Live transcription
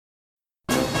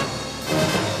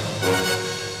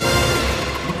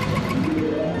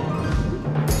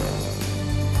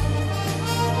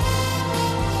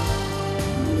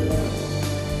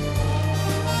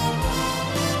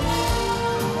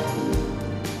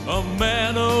A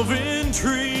man of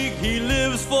intrigue, he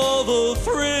lives for the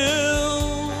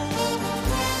thrill.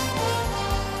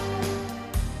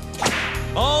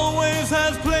 Always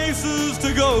has places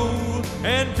to go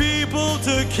and people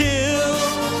to kill.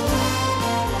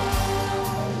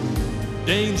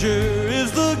 Danger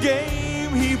is the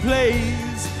game he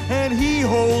plays, and he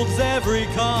holds every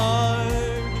card.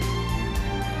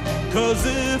 'Cause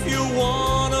if you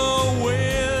wanna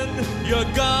win,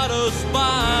 you gotta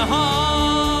spy hard.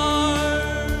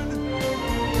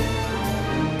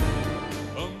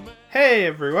 Hey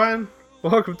everyone,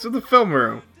 welcome to the film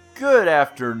room. Good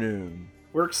afternoon.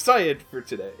 We're excited for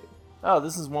today. Oh,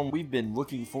 this is one we've been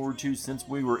looking forward to since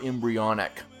we were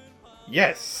embryonic.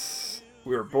 Yes,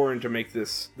 we were born to make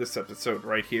this episode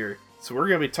right here. So we're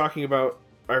going to be talking about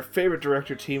our favorite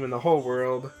director team in the whole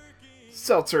world,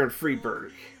 Seltzer and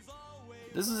Friedberg.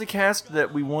 This is a cast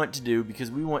that we want to do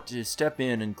because we want to step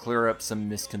in and clear up some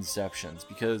misconceptions,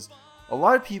 because a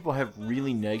lot of people have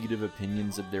really negative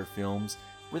opinions of their films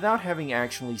without having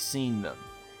actually seen them.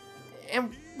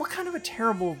 And what kind of a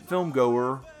terrible film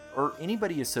goer or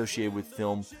anybody associated with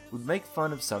film would make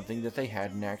fun of something that they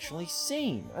hadn't actually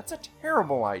seen? That's a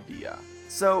terrible idea.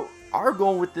 So our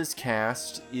goal with this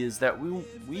cast is that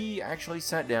we actually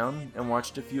sat down and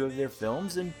watched a few of their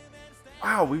films, and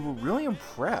wow, we were really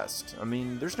impressed. I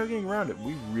mean, there's no getting around it.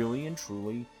 We really and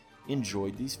truly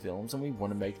enjoyed these films, and we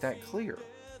want to make that clear.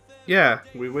 Yeah,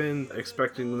 we went in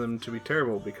expecting them to be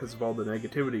terrible because of all the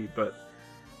negativity, but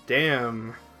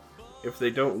damn if they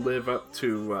don't live up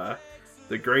to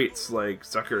the greats like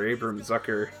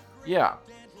Zucker. Yeah,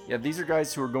 these are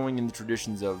guys who are going in the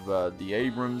traditions of the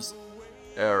Abrams,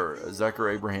 or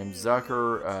Abraham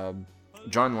Zucker,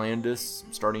 John Landis,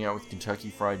 starting out with Kentucky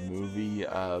Fried Movie.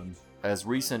 As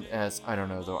recent as, I don't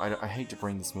know though, I hate to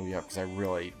bring this movie up because I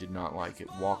really did not like it.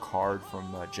 Walk Hard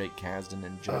from Jake Kasdan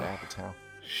and Judd Apatow.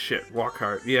 Shit, Walk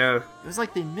Hard, yeah. It was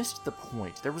like they missed the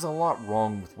point. There was a lot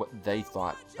wrong with what they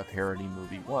thought a parody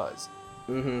movie was.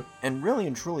 Mm-hmm. And really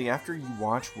and truly, after you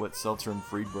watch what Seltzer and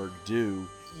Friedberg do,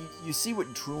 you see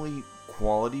what truly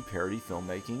quality parody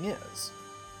filmmaking is.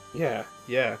 Yeah.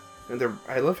 And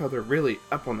I love how they're really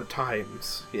up on the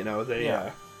times. You know,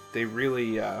 they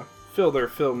really fill their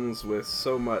films with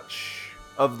so much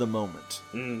of the moment.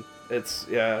 It's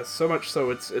so much so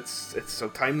it's so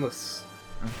timeless.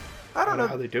 I don't know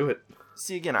how they do it.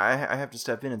 See, again, I have to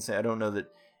step in and say I don't know that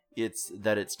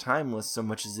it's timeless so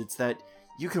much as it's that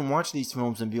you can watch these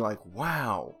films and be like,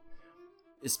 wow.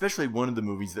 Especially one of the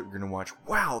movies that we're going to watch.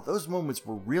 Wow, those moments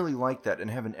were really like that and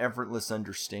have an effortless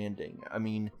understanding. I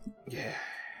mean, yeah,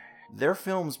 their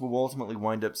films will ultimately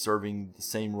wind up serving the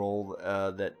same role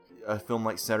that a film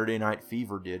like Saturday Night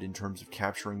Fever did in terms of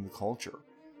capturing the culture.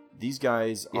 These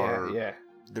guys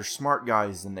they're smart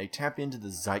guys, and they tap into the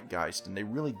zeitgeist, and they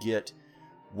really get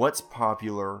what's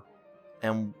popular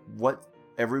and what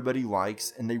everybody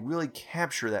likes, and they really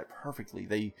capture that perfectly.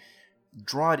 They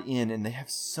draw it in, and they have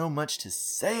so much to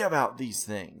say about these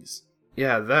things.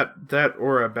 Yeah, that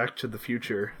or Back to the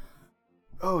Future.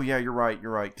 Oh, yeah, you're right,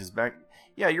 because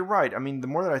you're right. I mean, the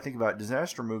more that I think about it,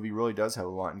 Disaster Movie really does have a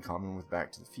lot in common with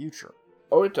Back to the Future.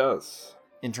 Oh, it does.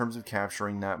 In terms of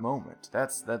capturing that moment.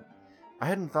 I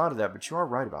hadn't thought of that, but you are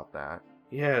right about that.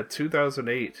 Yeah,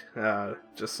 2008,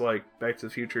 just like Back to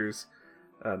the Future's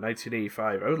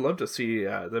 1985. I would love to see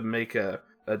them make a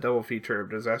double feature of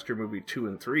Disaster Movie 2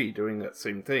 and 3 doing that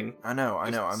same thing. I know.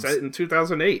 I'm set in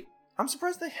 2008. I'm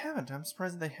surprised they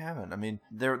haven't. I mean,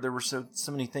 there were so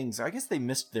many things. I guess they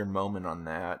missed their moment on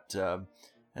that.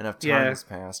 Enough time has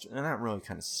passed, and that really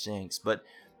kind of stinks. But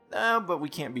we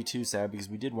can't be too sad because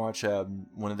we did watch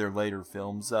one of their later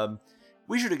films.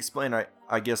 We should explain,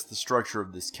 I guess, the structure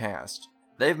of this cast.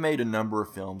 They've made a number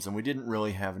of films, and we didn't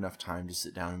really have enough time to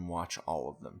sit down and watch all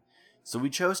of them. So we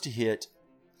chose to hit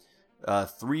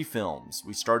 3 films.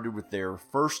 We started with their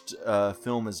first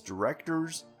film as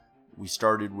directors. We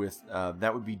started with,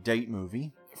 that would be Date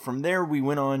Movie. From there, we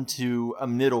went on to a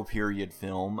middle period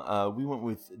film. We went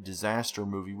with Disaster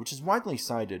Movie, which is widely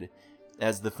cited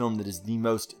as the film that is the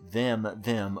most them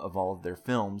of all of their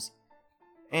films.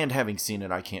 And having seen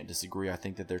it, I can't disagree. I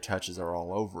think that their touches are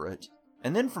all over it.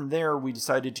 And then from there, we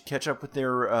decided to catch up with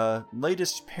their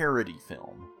latest parody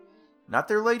film. Not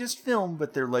their latest film,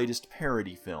 but their latest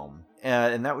parody film.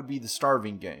 And that would be The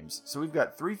Starving Games. So we've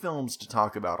got 3 films to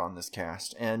talk about on this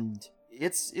cast, and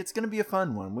it's going to be a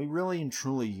fun one. We really and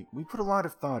truly, we put a lot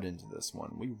of thought into this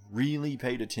one. We really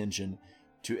paid attention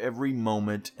to every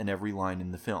moment and every line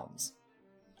in the films.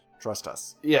 Trust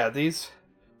us. Yeah, these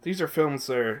are films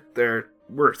they're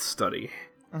worth study.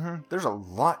 Mm-hmm. There's a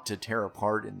lot to tear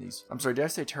apart in these. I'm sorry, did I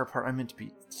say tear apart? I meant to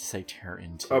say tear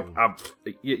into.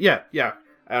 Yeah.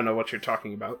 I don't know what you're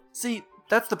talking about. See,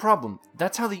 that's the problem.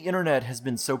 That's how the internet has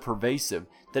been so pervasive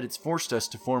that it's forced us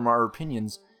to form our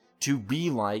opinions to be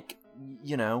like,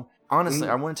 Honestly,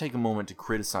 I want to take a moment to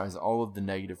criticize all of the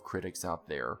negative critics out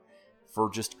there for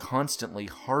just constantly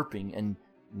harping and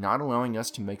not allowing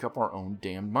us to make up our own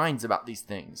damn minds about these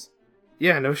things.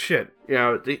 Yeah, no shit.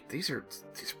 These are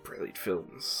brilliant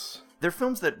films. They're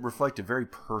films that reflect a very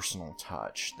personal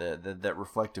touch, that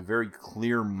reflect a very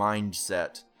clear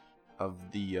mindset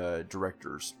of the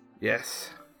directors. Yes.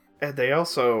 And they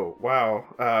also,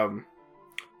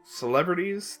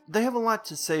 celebrities? They have a lot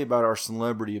to say about our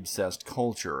celebrity-obsessed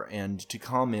culture, and to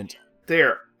comment...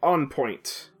 They're on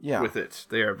point with it.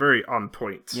 They are very on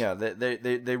point. Yeah,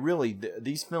 they really...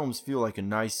 These films feel like a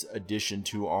nice addition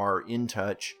to our In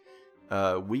Touch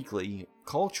weekly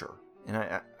culture. And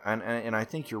I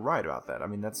think you're right about that. I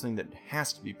mean, that's something that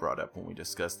has to be brought up when we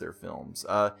discuss their films.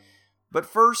 But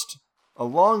first, a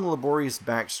long, laborious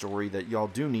backstory that y'all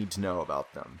do need to know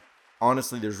about them.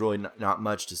 Honestly, there's really not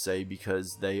much to say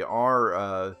because they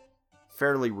are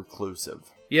fairly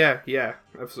reclusive. Yeah,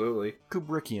 absolutely.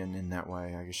 Kubrickian in that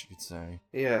way, I guess you could say.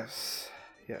 Yes.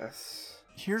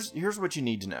 Here's what you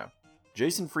need to know.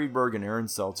 Jason Friedberg and Aaron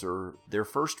Seltzer, their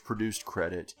first produced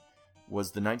credit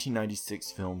was the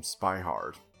 1996 film Spy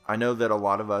Hard. I know that a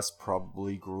lot of us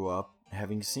probably grew up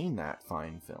having seen that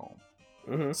fine film.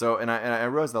 Mm-hmm. So, and I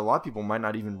realize that a lot of people might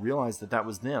not even realize that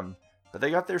was them. But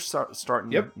they got their start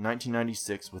in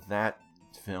 1996 with that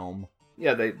film.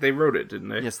 Yeah, they wrote it, didn't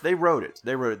they? Yes, they wrote it.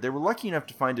 They were lucky enough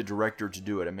to find a director to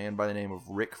do it, a man by the name of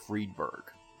Rick Friedberg.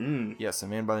 Yes, a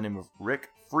man by the name of Rick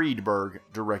Friedberg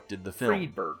directed the film.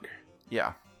 Friedberg.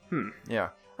 Yeah. Yeah.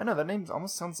 I know, that name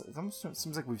almost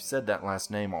seems like we've said that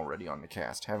last name already on the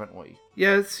cast, haven't we?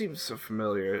 Yeah, it seems so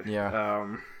familiar.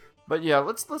 Yeah. But yeah,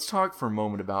 let's talk for a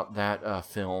moment about that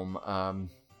film,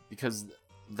 because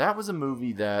that was a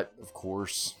movie that, of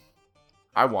course,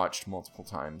 I watched multiple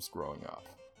times growing up.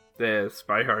 The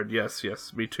Spy Hard,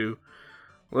 yes, me too.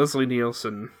 Leslie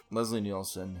Nielsen,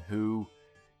 who,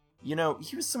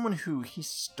 he was someone who, he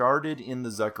started in the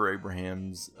Zucker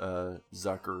Abrahams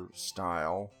Zucker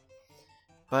style.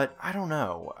 But I don't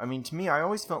know. I mean, to me, I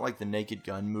always felt like the Naked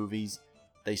Gun movies,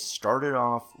 they started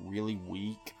off really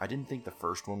weak. I didn't think the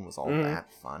first one was all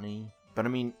that funny. But I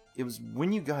mean, it was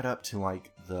when you got up to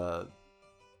like the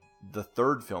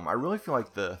third film. I really feel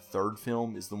like the third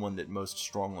film is the one that most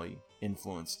strongly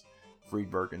influenced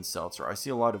Friedberg and Seltzer. I see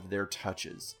a lot of their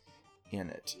touches in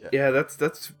it. Yeah,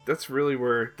 that's really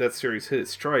where that series hit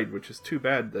its stride, which is too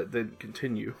bad that didn't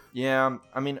continue. Yeah,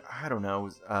 I mean, I don't know.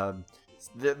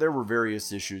 There were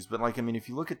various issues, but if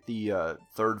you look at the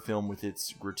third film with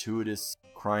its gratuitous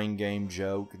crying game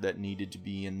joke that needed to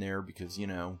be in there because,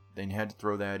 they had to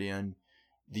throw that in.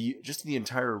 The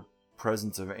entire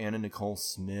presence of Anna Nicole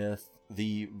Smith,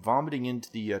 the vomiting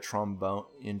into the trombone,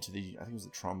 I think it was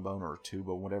a trombone or a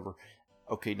tuba, whatever.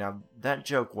 Okay, now that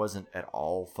joke wasn't at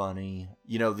all funny.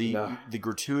 The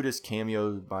gratuitous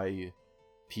cameo by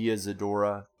Pia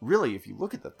Zadora. Really, if you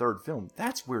look at the third film,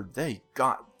 that's where they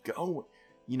got going.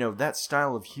 That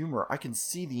style of humor, I can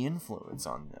see the influence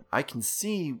on them. I can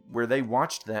see where they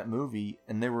watched that movie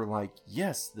and they were like,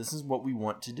 yes, this is what we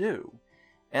want to do.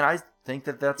 And I think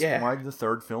that's why the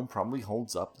third film probably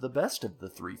holds up the best of the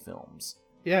three films.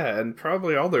 Yeah, and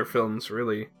probably all their films,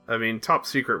 really. I mean, Top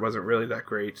Secret wasn't really that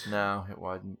great. No, it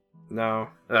wasn't. No.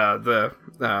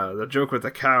 The joke with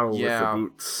the cow with the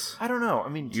boots. I don't know. I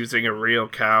mean... using a real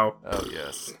cow. Oh,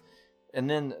 yes. And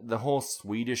then the whole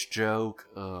Swedish joke.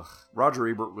 Ugh. Roger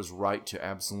Ebert was right to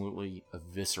absolutely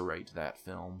eviscerate that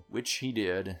film, which he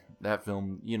did. That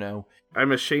film,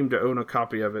 I'm ashamed to own a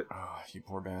copy of it. Oh, you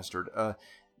poor bastard.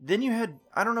 Then you had,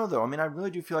 I don't know though, I mean, I really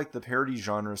do feel like the parody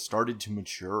genre started to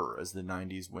mature as the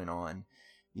 90s went on.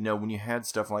 When you had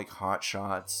stuff like Hot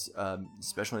Shots,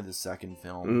 especially the second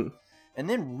film. And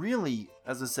then really,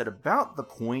 as I said, about the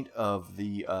point of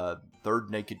the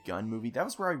third Naked Gun movie, that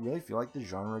was where I really feel like the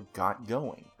genre got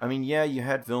going. I mean, yeah, you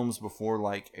had films before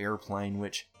like Airplane,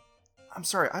 which, I'm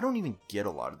sorry, I don't even get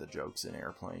a lot of the jokes in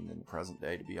Airplane in the present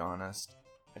day, to be honest.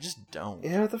 I just don't.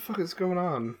 Yeah, what the fuck is going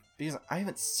on? Because I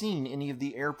haven't seen any of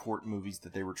the airport movies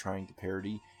that they were trying to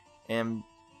parody, and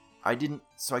I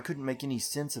couldn't make any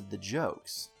sense of the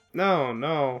jokes.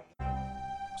 No.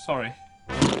 Sorry.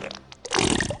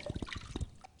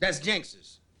 That's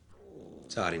Jinx's.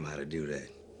 Taught him how to do that.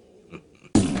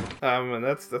 And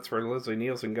that's where Leslie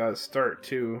Nielsen got his start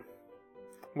too.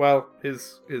 Well,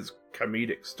 his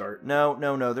comedic start. No.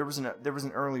 There was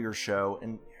an earlier show,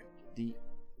 and the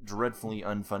dreadfully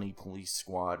unfunny Police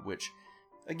Squad, which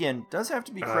again does have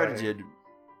to be credited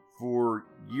for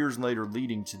years later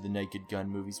leading to the Naked Gun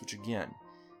movies, which again,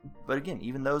 But again,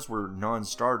 even those were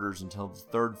non-starters until the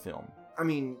third film. I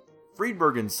mean,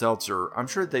 Friedberg and Seltzer, I'm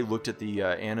sure they looked at the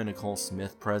Anna Nicole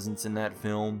Smith presence in that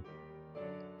film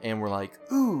and were like,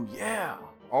 ooh, yeah.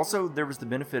 Also, there was the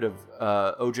benefit of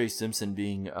O.J. Simpson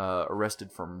being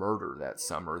arrested for murder that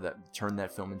summer that turned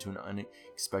that film into an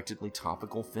unexpectedly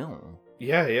topical film.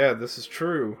 Yeah, this is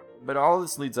true. But all of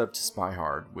this leads up to Spy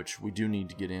Hard, which we do need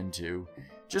to get into.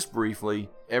 Just briefly,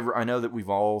 I know that we've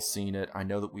all seen it. I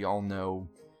know that we all know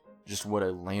just what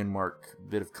a landmark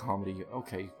bit of comedy.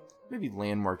 Okay, maybe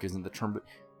landmark isn't the term, but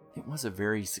it was a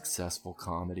very successful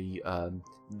comedy.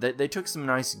 They took some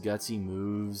nice gutsy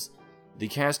moves. The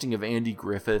casting of Andy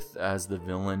Griffith as the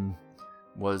villain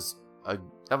was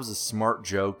a smart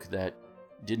joke that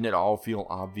didn't at all feel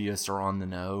obvious or on the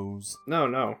nose.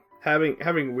 No.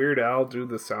 Having Weird Al do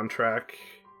the soundtrack.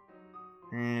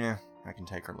 Yeah, I can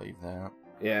take or leave that.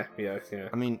 Yeah.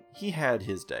 I mean, he had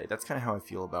his day. That's kind of how I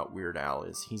feel about Weird Al.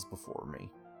 He's before me.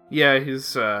 Yeah,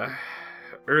 he's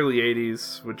early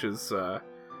 80s, which is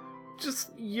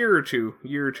just year or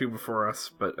two before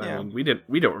us. But Yeah. I mean,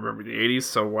 we don't remember the 80s,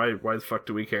 so why the fuck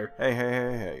do we care?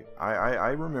 Hey. I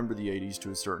remember the 80s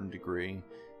to a certain degree.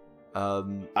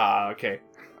 Okay.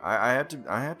 I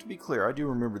have to be clear. I do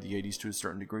remember the 80s to a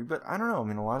certain degree, but I don't know. I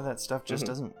mean, a lot of that stuff just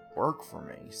doesn't work for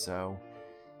me. So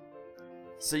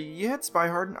you had Spy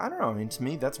Hard, and I don't know. I mean, to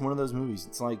me, that's one of those movies.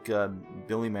 It's like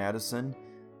Billy Madison,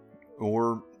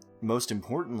 or most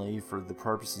importantly, for the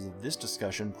purposes of this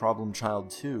discussion, Problem Child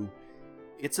 2.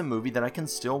 It's a movie that I can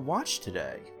still watch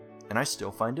today, and I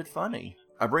still find it funny.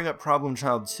 I bring up Problem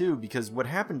Child 2 because what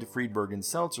happened to Friedberg and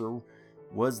Seltzer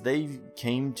was they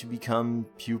came to become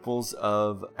pupils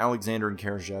of Alexander and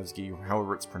Karaszewski,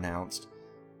 however it's pronounced.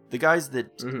 The guys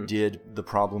that did the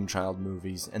Problem Child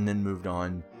movies and then moved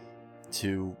on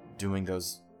to doing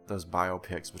those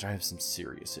biopics, which I have some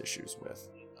serious issues with.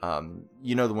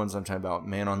 You know the ones I'm talking about: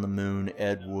 Man on the Moon,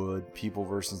 Ed Wood, People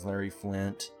vs. Larry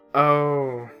Flint.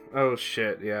 Oh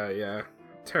shit, yeah.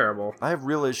 Terrible. I have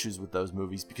real issues with those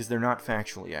movies because they're not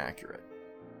factually accurate.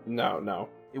 No.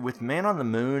 With Man on the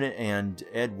Moon and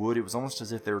Ed Wood, it was almost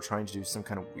as if they were trying to do some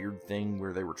kind of weird thing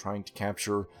where they were trying to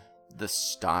capture the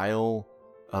style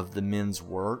of the men's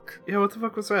work. Yeah, what the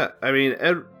fuck was that? I mean,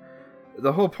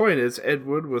 the whole point is Ed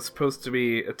Wood was supposed to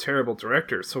be a terrible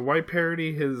director, so why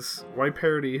parody his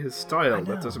style?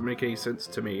 That doesn't make any sense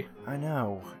to me. I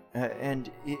know.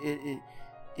 And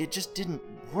it just didn't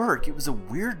work. It was a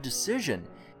weird decision.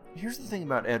 Here's the thing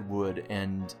about Ed Wood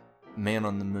and Man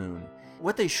on the Moon.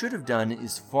 What they should have done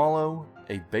is follow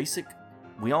a basic...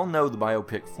 We all know the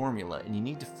biopic formula, and you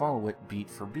need to follow it beat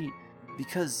for beat,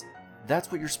 because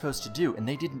that's what you're supposed to do, and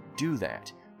they didn't do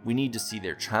that. We need to see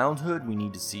their childhood, we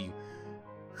need to see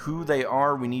who they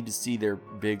are, we need to see their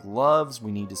big loves,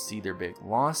 we need to see their big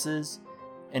losses,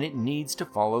 and it needs to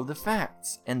follow the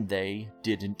facts, and they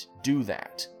didn't do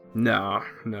that. No.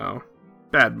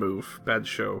 Bad move. Bad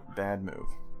show. Bad move.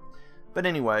 But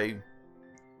anyway,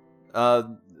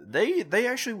 they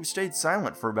actually stayed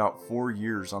silent for about 4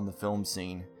 years on the film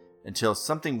scene until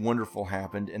something wonderful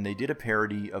happened, and they did a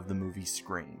parody of the movie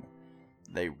Scream.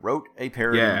 They wrote a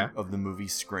parody of the movie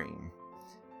Scream.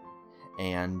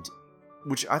 And,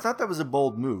 which I thought that was a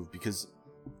bold move, because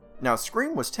now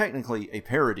Scream was technically a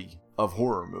parody of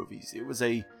horror movies. It was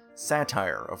a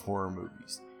satire of horror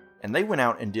movies. And they went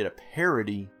out and did a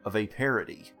parody of a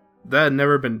parody. That had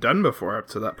never been done before up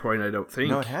to that point, I don't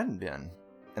think. No, it hadn't been.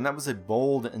 And that was a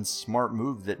bold and smart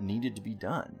move that needed to be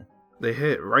done. They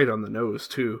hit it right on the nose,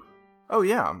 too. Oh,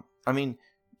 yeah. I mean,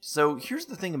 so here's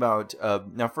the thing about...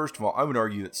 now, first of all, I would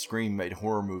argue that Scream made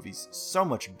horror movies so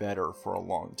much better for a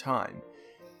long time.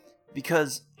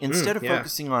 Because instead of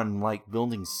focusing on, like,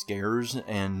 building scares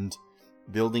and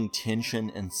building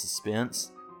tension and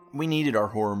suspense, we needed our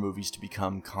horror movies to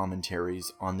become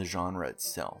commentaries on the genre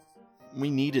itself. We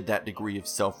needed that degree of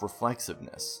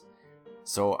self-reflexiveness.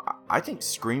 So I think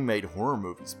Scream made horror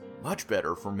movies much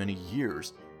better for many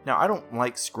years. Now, I don't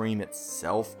like Scream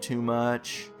itself too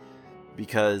much,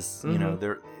 because, you know,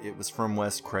 it was from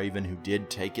Wes Craven, who did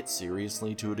take it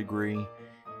seriously to a degree.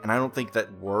 And I don't think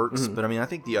that works, but I mean, I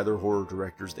think the other horror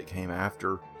directors that came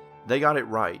after, they got it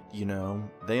right, you know?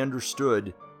 They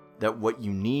understood that what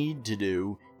you need to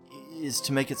do is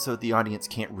to make it so that the audience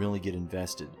can't really get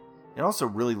invested. It also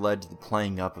really led to the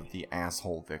playing up of the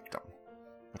asshole victim,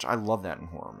 which I love that in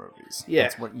horror movies. Yeah.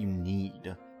 That's what you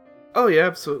need. Oh yeah,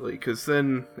 absolutely. Because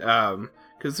then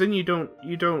you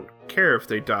don't care if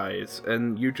they die,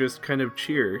 and you just kind of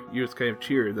cheer. You just kind of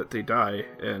cheer that they die,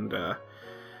 and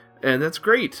that's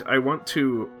great. I want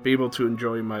to be able to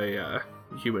enjoy my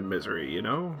human misery, you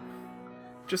know.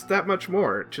 just that much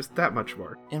more. Just that much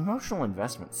more. Emotional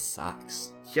investment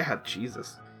sucks. Yeah,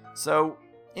 Jesus. So,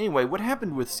 anyway, what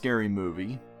happened with Scary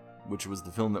Movie, which was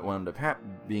the film that wound up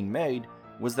being made,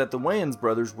 was that the Wayans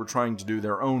brothers were trying to do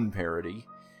their own parody,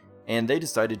 and they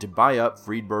decided to buy up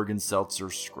Friedberg and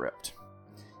Seltzer's script.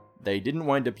 They didn't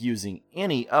wind up using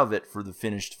any of it for the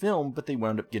finished film, but they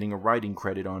wound up getting a writing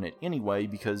credit on it anyway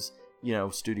because,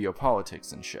 studio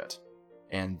politics and shit.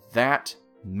 And that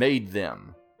made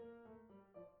them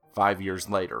 5 years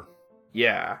later.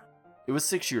 Yeah. It was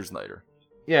 6 years later.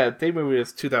 Yeah, Date Movie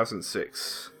was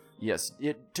 2006. Yes,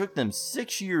 it took them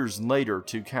 6 years later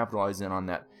to capitalize in on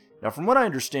that. Now, from what I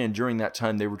understand, during that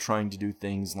time, they were trying to do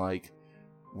things like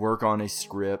work on a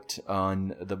script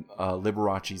on the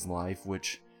Liberace's life,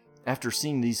 which, after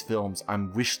seeing these films, I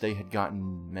wish they had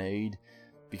gotten made,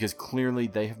 because clearly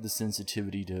they have the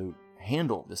sensitivity to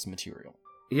handle this material.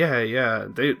 Yeah,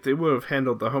 they would have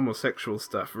handled the homosexual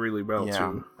stuff really well,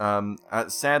 too.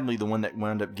 Sadly, the one that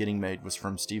wound up getting made was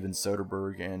from Steven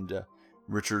Soderbergh and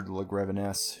Richard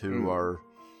LeGrevinesse, who are,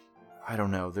 I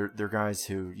don't know, they're guys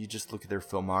who, you just look at their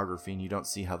filmography and you don't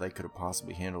see how they could have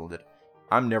possibly handled it.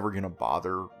 I'm never going to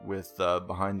bother with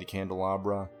Behind the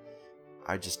Candelabra.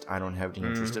 I don't have any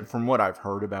interest. And from what I've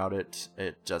heard about it,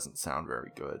 it doesn't sound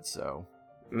very good, so...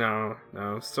 No.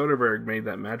 Soderbergh made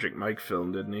that Magic Mike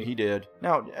film, didn't he? He did.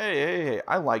 Now, hey,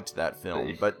 I liked that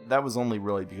film, but that was only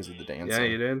really because of the dancing. Yeah,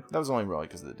 you did? That was only really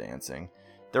because of the dancing.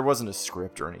 There wasn't a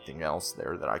script or anything else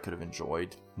there that I could have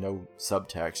enjoyed. No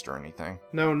subtext or anything.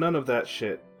 No, none of that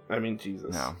shit. I mean,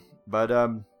 Jesus. No. But,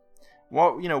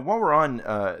 while we're on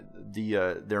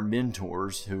their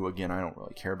mentors, who, again, I don't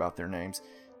really care about their names,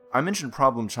 I mentioned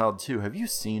Problem Child 2. Have you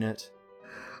seen it?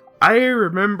 I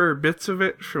remember bits of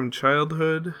it from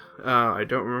childhood. I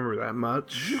don't remember that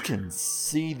much. You can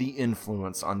see the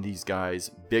influence on these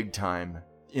guys big time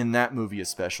in that movie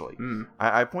especially.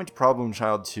 I point to Problem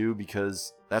Child 2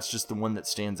 because that's just the one that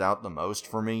stands out the most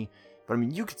for me. But I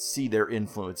mean, you could see their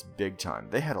influence big time.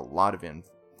 They had a lot of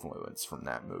influence from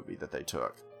that movie that they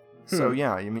took. So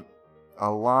yeah, I mean, a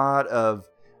lot of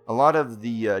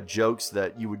the jokes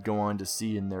that you would go on to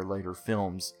see in their later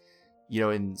films,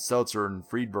 in Seltzer and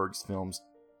Friedberg's films,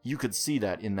 you could see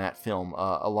that in that film.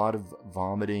 A lot of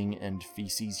vomiting and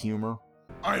feces humor.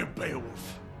 I am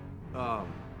Beowulf.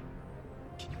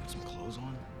 Can you put some clothes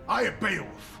on? I am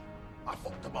Beowulf. I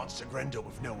fought the monster Grendel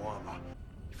with no armor.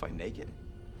 You fight naked?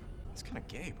 It's kind of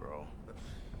gay, bro.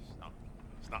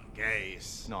 It's not gay.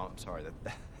 No, I'm sorry.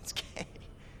 That's gay.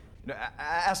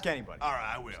 Ask anybody. All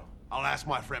right, I will. I'll ask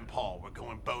my friend Paul. We're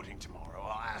going boating tomorrow.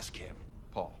 I'll ask him.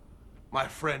 Paul. My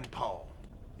friend Paul.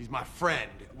 He's my friend.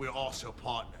 We're also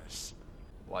partners.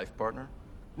 Life partner?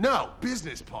 No,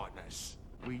 business partners.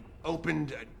 We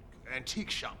opened an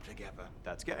antique shop together.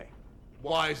 That's gay.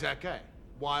 Why is that gay?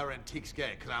 Why are antiques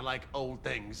gay? Because I like old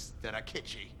things that are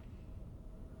kitschy.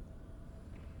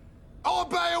 Oh,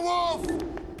 Beowulf!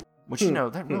 Which,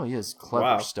 that really is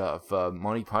clever stuff.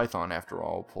 Monty Python, after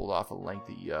all, pulled off a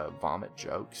lengthy vomit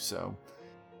joke, so...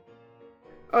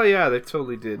 Oh yeah, they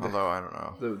totally did. Although, I don't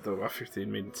know. The Waffer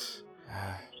theme means...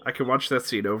 I could watch that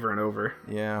scene over and over.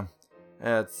 Yeah.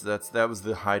 That was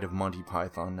the height of Monty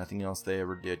Python. Nothing else they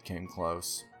ever did came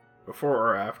close. Before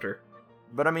or after.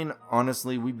 But I mean,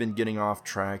 honestly, we've been getting off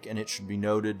track, and it should be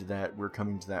noted that we're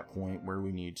coming to that point where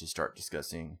we need to start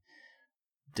discussing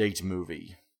Date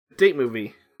Movie. Date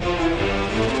Movie.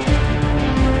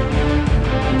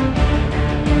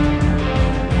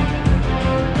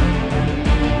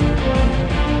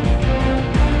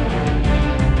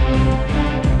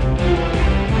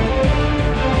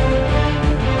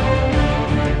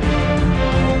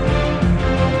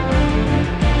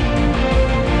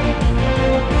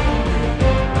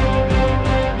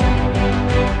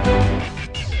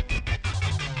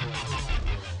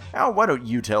 Al, why don't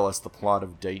you tell us the plot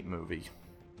of Date Movie?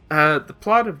 The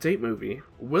plot of Date Movie.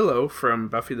 Willow from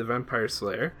Buffy the Vampire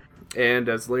Slayer, and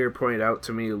as later pointed out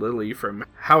to me, Lily from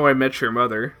How I Met Your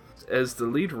Mother, as the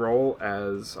lead role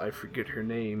as, I forget her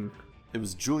name. It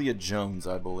was Julia Jones,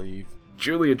 I believe.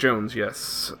 Julia Jones,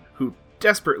 yes, who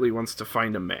desperately wants to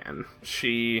find a man.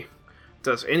 She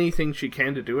does anything she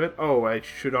can to do it. Oh, I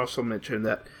should also mention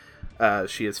that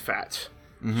she is fat.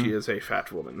 Mm-hmm. She is a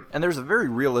fat woman. And there's a very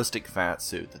realistic fat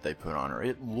suit that they put on her.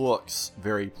 It looks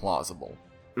very plausible.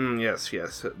 Yes,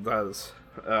 it does.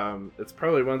 It's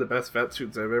probably one of the best fat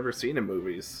suits I've ever seen in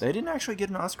movies. They didn't actually get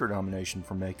an Oscar nomination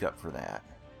for makeup for that.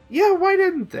 Yeah, why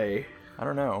didn't they? I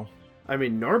don't know. I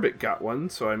mean, Norbit got one,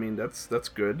 so I mean, that's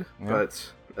good. Yeah.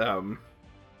 But,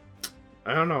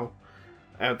 I don't know.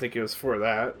 I don't think it was for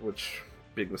that, which,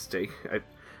 big mistake.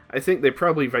 I think they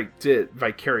probably did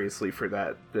vicariously for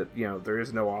that, you know, there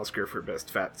is no Oscar for Best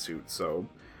Fat Suit, so,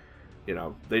 you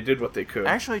know, they did what they could.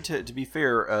 Actually, to be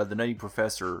fair, the Nutty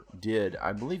Professor did.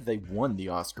 I believe they won the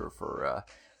Oscar for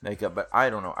makeup, but I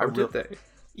don't know. Did they?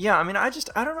 Yeah, I mean, I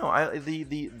don't know.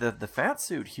 The fat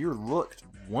suit here looked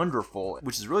wonderful,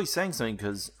 which is really saying something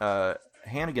because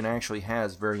Hannigan actually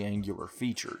has very angular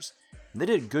features. They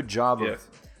did a good job of,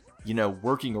 you know,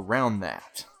 working around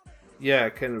that. Yeah,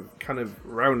 kind of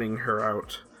rounding her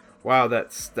out. Wow,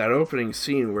 that opening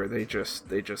scene where they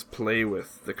just play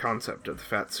with the concept of the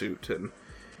fat suit, and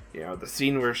you know, the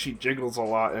scene where she jiggles a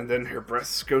lot and then her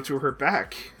breasts go to her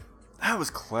back. That was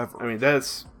clever. I mean,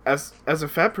 that's as a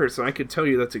fat person, I could tell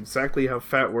you that's exactly how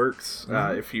fat works.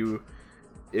 Mm-hmm.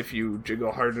 If you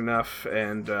jiggle hard enough,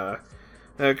 and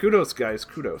kudos, guys,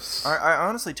 kudos. I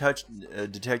honestly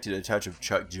detected a touch of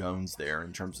Chuck Jones there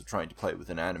in terms of trying to play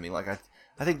with anatomy. Like I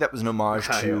think that was an homage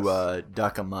to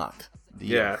Duck Amuck,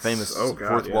 the famous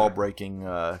fourth wall breaking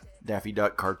Daffy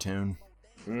Duck cartoon.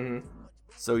 Mm-hmm.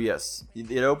 So yes,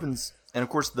 it opens, and of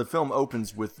course the film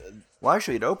opens with, well,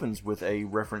 actually it opens with a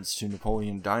reference to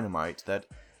Napoleon Dynamite that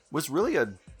was really it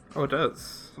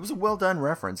was a well done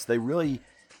reference. They really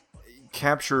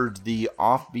captured the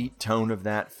offbeat tone of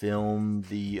that film,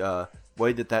 the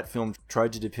way that film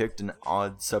tried to depict an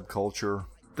odd subculture.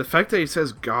 The fact that he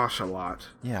says "gosh" a lot.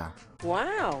 Yeah.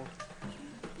 Wow,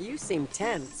 you seem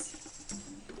tense.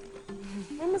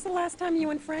 When was the last time you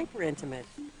and Frank were intimate?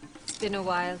 It's been a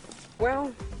while.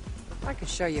 Well, I could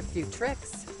show you a few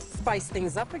tricks. Spice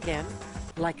things up again.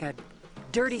 Like a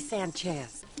dirty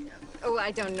Sanchez. Oh, I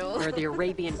don't know. Or the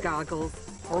Arabian goggles.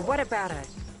 Or what about a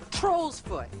troll's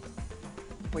foot?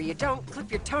 Where you don't clip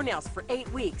your toenails for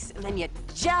 8 weeks and then you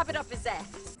jab it up his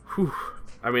ass. Whew.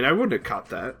 I mean, I wouldn't have caught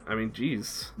that. I mean,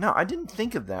 geez. No, I didn't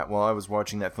think of that while I was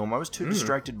watching that film. I was too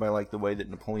distracted by like the way that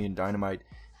Napoleon Dynamite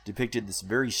depicted this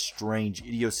very strange,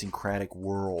 idiosyncratic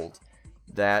world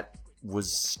that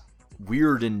was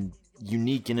weird and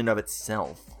unique in and of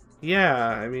itself. Yeah,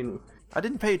 I mean, I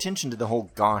didn't pay attention to the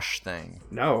whole gosh thing.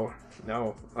 No.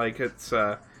 Like it's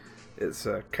kind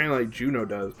of like Juno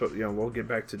does, but you know, we'll get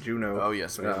back to Juno. Oh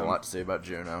yes, we have a lot to say about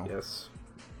Juno. Yes.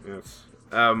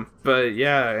 But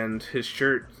yeah, and his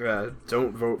shirt,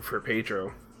 "Don't vote for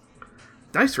Pedro."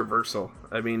 Nice reversal.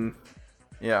 I mean,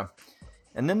 yeah.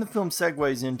 And then the film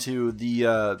segues into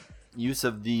the use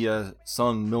of the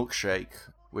song "Milkshake,"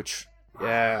 which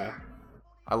yeah,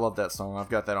 I love that song. I've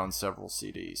got that on several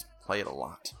CDs. Play it a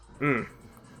lot.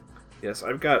 Yes,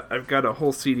 I've got a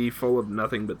whole CD full of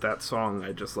nothing but that song.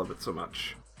 I just love it so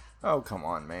much. Oh come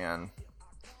on, man!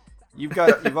 You've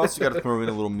also got to throw in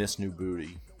a little Miss New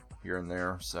Booty here and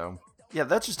there. So yeah,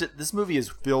 that's just it. This movie is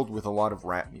filled with a lot of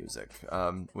rap music,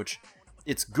 which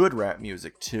it's good rap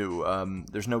music too.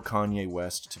 There's no Kanye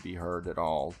West to be heard at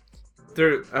all.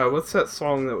 What's that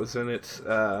song that was in it?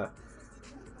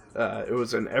 It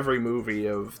was in every movie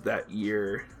of that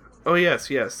year. Oh yes,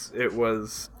 it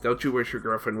was "Don't You Wish Your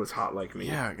Girlfriend Was Hot Like Me."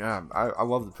 Yeah, God, I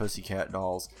love the Pussycat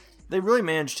Dolls. They really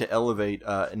managed to elevate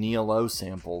an ELO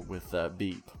sample with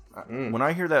Beep. When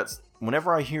I hear that,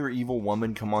 whenever I hear "Evil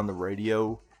Woman" come on the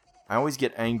radio, I always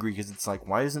get angry because it's like,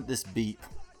 why isn't this Beep?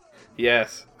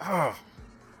 Yes. Oh,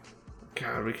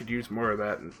 God, we could use more of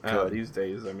that these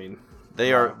days. I mean,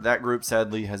 that group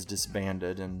sadly has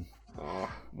disbanded, and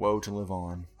woe to live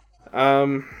on.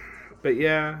 But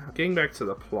yeah, getting back to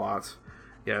the plot,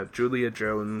 yeah, Julia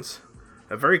Jones,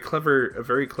 a very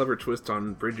clever twist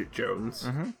on Bridget Jones.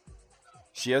 Mm-hmm.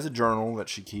 She has a journal that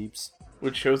she keeps,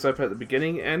 which shows up at the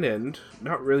beginning and end,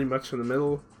 not really much in the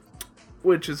middle,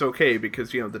 which is okay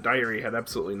because, you know, the diary had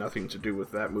absolutely nothing to do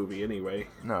with that movie anyway.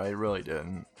 No, it really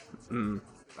didn't.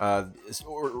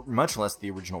 Or much less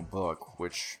the original book,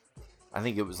 which I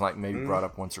think it was like maybe brought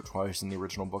up once or twice in the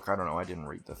original book. I don't know. I didn't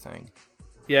read the thing.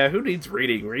 Yeah, who needs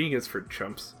reading? Reading is for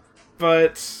chumps.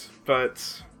 But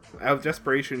out of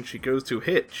desperation, she goes to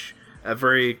Hitch, a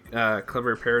very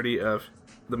clever parody of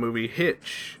the movie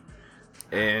Hitch.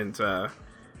 And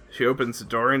she opens the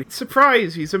door and,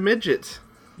 surprise, he's a midget.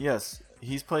 Yes,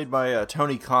 he's played by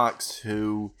Tony Cox,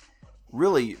 who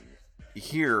really,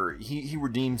 here, he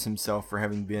redeems himself for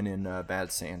having been in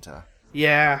Bad Santa.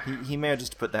 Yeah. He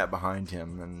managed to put that behind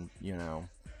him and, you know,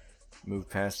 move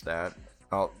past that.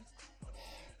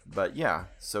 But yeah,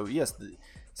 so yes,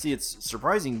 see, it's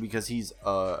surprising because he's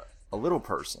a little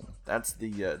person. That's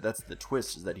the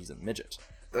twist, is that he's a midget.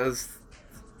 That's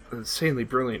an insanely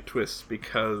brilliant twist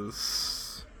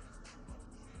because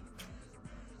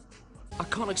I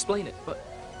can't explain it, but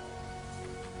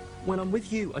when I'm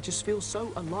with you, I just feel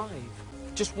so alive.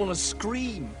 Just want to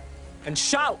scream and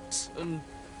shout and...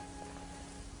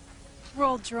 We're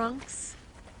all drunks.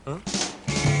 Huh?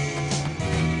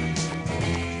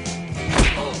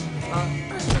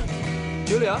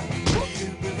 Julia?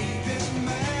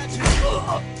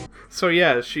 So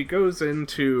yeah, she goes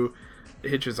into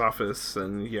Hitch's office,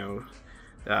 and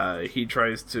he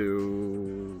tries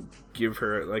to give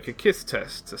her like a kiss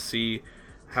test to see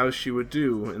how she would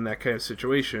do in that kind of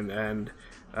situation, and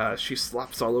she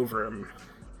slops all over him,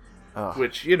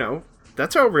 which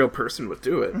that's how a real person would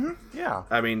do it. Mm-hmm. Yeah,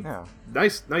 I mean,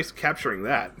 nice capturing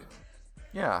that.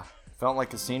 Yeah, felt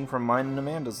like a scene from mine and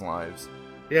Amanda's lives.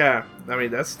 Yeah, I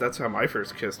mean that's how my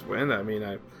first kiss went. I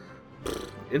mean,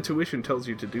 intuition tells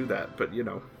you to do that,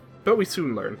 but we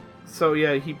soon learn. So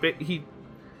yeah, he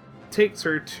takes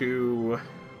her to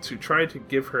try to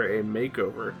give her a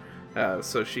makeover,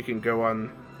 so she can go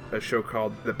on a show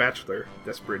called The Bachelor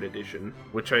Desperate Edition,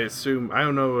 which I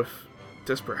don't know if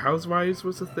Desperate Housewives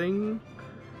was a thing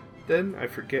then. I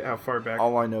forget how far back.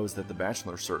 All I know is that The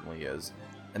Bachelor certainly is,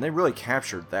 and they really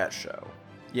captured that show.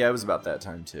 Yeah, it was about that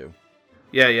time too.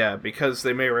 Yeah, because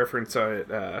they may reference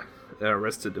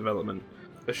Arrested Development,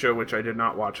 a show which I did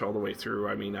not watch all the way through.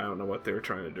 I mean, I don't know what they were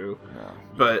trying to do,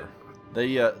 but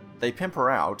they pimp her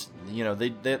out. They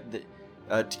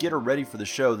to get her ready for the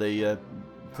show, they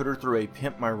put her through a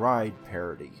Pimp My Ride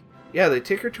parody. Yeah, they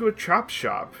take her to a chop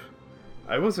shop.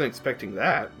 I wasn't expecting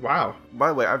that. Wow. By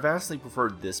the way, I vastly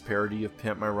preferred this parody of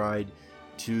Pimp My Ride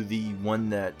to the one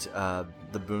that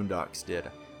the Boondocks did.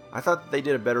 I thought they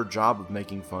did a better job of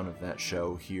making fun of that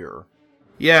show here.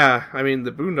 Yeah, I mean,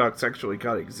 the Boondocks actually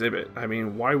got Exhibit. I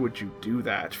mean, why would you do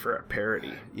that for a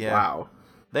parody? Yeah. Wow.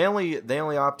 They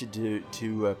only opted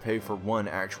to pay for one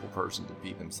actual person to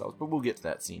beat themselves, but we'll get to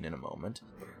that scene in a moment.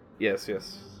 Yes.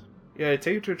 Yeah, they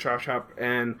take her to a chop shop,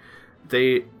 and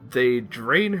they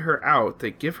drain her out.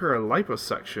 They give her a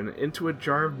liposuction into a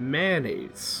jar of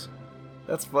mayonnaise.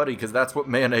 That's funny, because that's what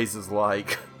mayonnaise is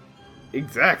like.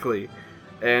 Exactly.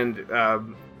 And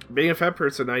being a fat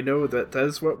person, I know that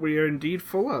is what we are indeed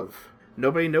full of.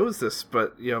 Nobody knows this,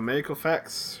 but, medical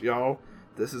facts, y'all.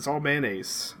 This is all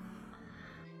mayonnaise.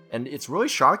 And it's really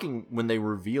shocking when they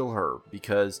reveal her,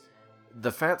 because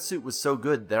the fat suit was so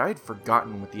good that I had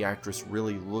forgotten what the actress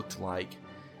really looked like.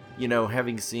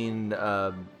 Having seen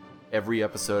every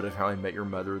episode of How I Met Your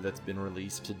Mother that's been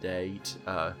released to date.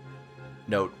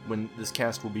 Note, when this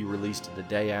cast will be released the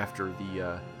day after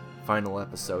the final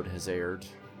episode has aired.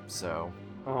 So,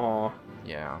 aww,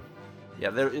 yeah.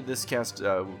 This cast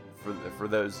for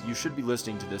those, you should be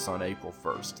listening to this on April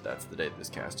 1st. That's the day this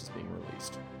cast is being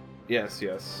released. Yes.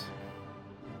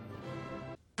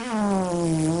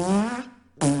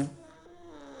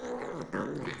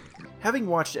 Having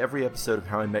watched every episode of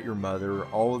How I Met Your Mother,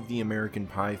 all of the American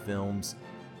Pie films,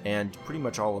 and pretty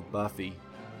much all of Buffy,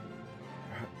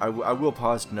 I will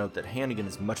pause to note that Hannigan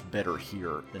is much better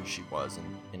here than she was in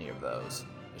any of those.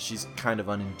 She's kind of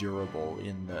unendurable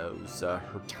in those.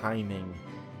 Her timing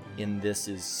in this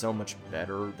is so much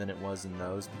better than it was in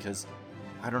those, because,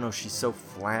 I don't know, she's so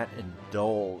flat and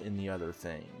dull in the other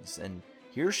things. And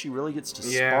here she really gets to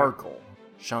sparkle,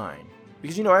 shine.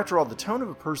 Because, after all, the tone of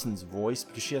a person's voice,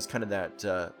 because she has kind of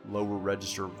that lower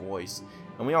register voice,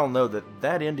 and we all know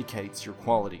that indicates your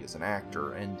quality as an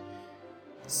actor, and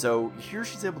so here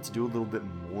she's able to do a little bit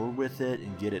more with it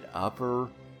and get it upper,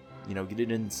 get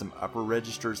it in some upper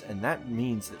registers, and that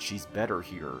means that she's better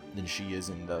here than she is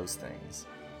in those things.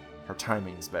 Her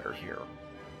timing is better here.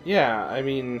 Yeah, I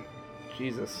mean,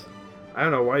 Jesus. I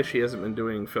don't know why she hasn't been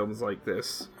doing films like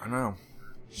this. I know.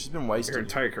 She's been wasted. Her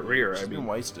entire career, She's been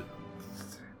wasted.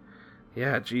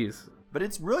 Yeah, jeez. But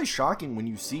it's really shocking when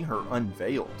you see her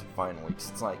unveiled, finally. Because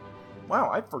it's like, wow,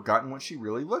 I've forgotten what she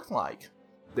really looked like.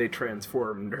 They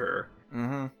transformed her.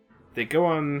 Mm-hmm. They go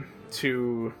on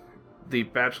to the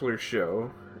Bachelor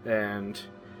show, and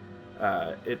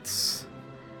it's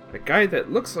a guy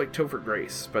that looks like Topher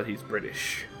Grace, but he's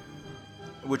British.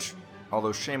 Which,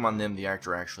 although shame on them, the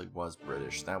actor actually was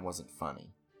British. That wasn't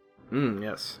funny.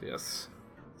 Yes.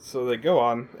 So they go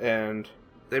on, and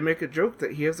they make a joke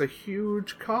that he has a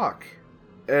huge cock.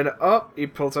 And he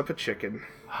pulls up a chicken.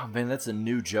 Oh man, that's a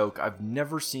new joke. I've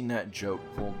never seen that joke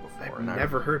pulled before. I've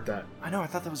never heard that. I know, I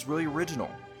thought that was really original.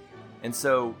 And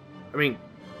so... I mean,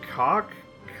 cock?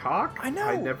 I know!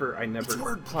 I never it's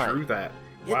wordplay. Drew that.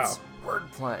 Wow. It's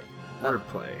wordplay.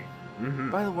 Wordplay. Mm-hmm.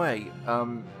 By the way,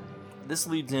 this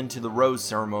leads into the rose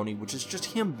ceremony, which is just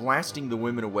him blasting the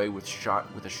women away with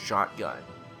a shotgun.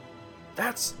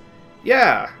 That's...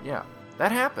 Yeah,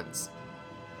 that happens.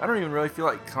 I don't even really feel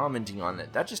like commenting on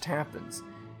it. That just happens.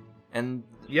 And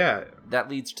yeah, that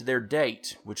leads to their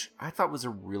date, which I thought was a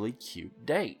really cute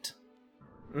date.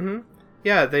 Mm-hmm.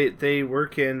 Yeah, they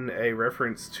work in a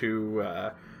reference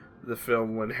to the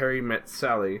film When Harry Met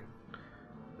Sally.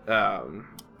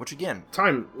 Which again,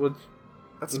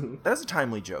 that's a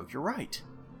timely joke. You're right.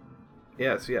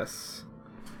 Yes.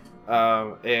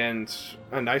 And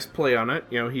a nice play on it.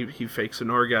 You know, he fakes an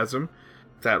orgasm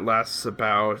that lasts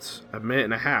about a minute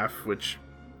and a half, which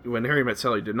When Harry Met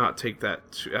Sally did not take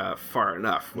that far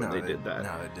enough when they did that.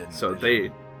 No, it didn't. So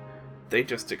they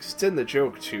just extend the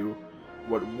joke to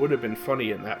what would have been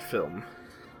funny in that film.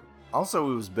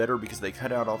 Also, it was better because they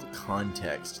cut out all the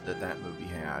context that movie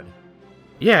had.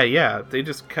 Yeah. They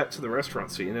just cut to the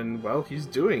restaurant scene, and, well, he's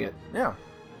doing it. Yeah.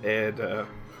 And,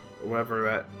 whatever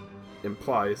that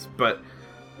implies. But,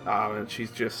 and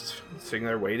she's just sitting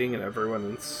there waiting, and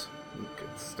everyone's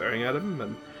staring at him.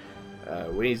 And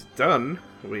when he's done,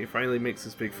 when he finally makes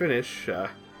his big finish,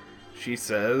 she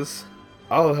says,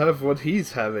 "I'll have what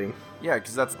he's having." Yeah,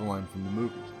 because that's the line from the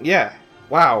movie. Yeah.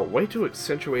 Wow, way to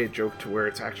accentuate a joke to where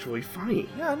it's actually funny.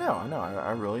 Yeah, I know.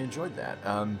 I really enjoyed that.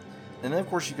 And then, of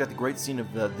course, you've got the great scene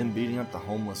of them beating up the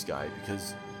homeless guy,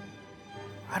 because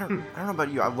I don't know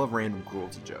about you, I love random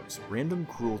cruelty jokes. Random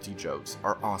cruelty jokes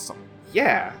are awesome.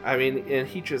 Yeah, I mean, and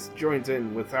he just joins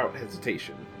in without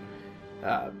hesitation.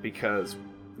 Because,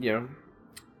 you know,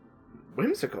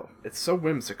 whimsical. It's so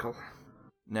whimsical.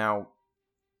 Now,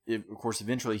 of course,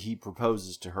 eventually he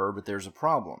proposes to her, but there's a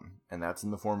problem, and that's in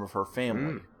the form of her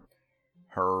family.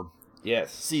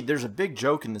 Yes. See, there's a big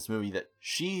joke in this movie that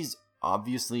she's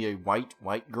obviously a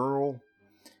white girl,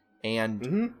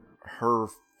 and her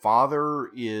father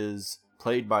is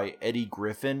played by Eddie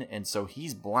Griffin, and so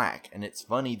he's black, and it's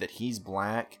funny that he's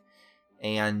black,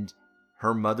 and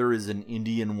her mother is an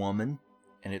Indian woman,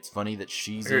 and it's funny that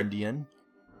she's Indian.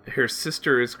 Her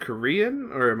sister is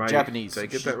Korean, or am I Japanese? Did I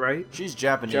get that right? She's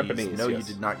Japanese. No, yes.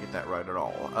 You did not get that right at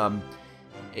all.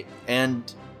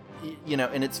 And you know,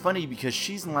 and it's funny because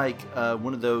she's like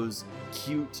one of those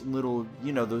cute little,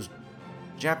 you know, those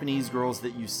Japanese girls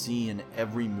that you see in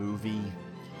every movie.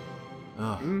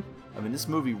 I mean, this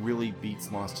movie really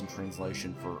beats Lost in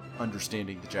Translation for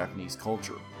understanding the Japanese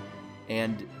culture.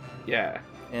 And yeah,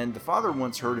 and the father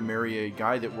wants her to marry a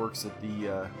guy that works at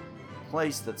the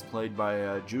place that's played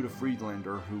by Judah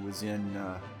Friedlander, who was in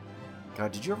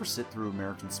God, did you ever sit through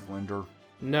American Splendor?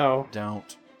 No.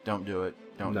 Don't do it.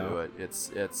 Don't do it. It's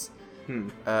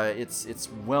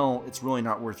really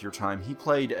not worth your time. He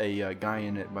played a guy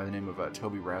in it by the name of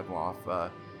Toby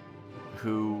Radloff,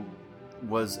 who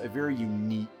was a very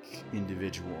unique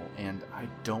individual, and I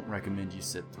don't recommend you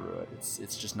sit through it.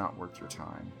 It's just not worth your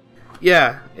time.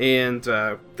 Yeah, and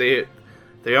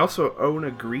they also own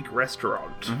a Greek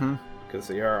restaurant. Because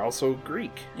they are also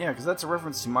Greek. Yeah, because that's a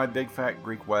reference to My Big Fat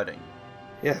Greek Wedding.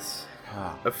 Yes.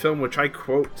 A film which I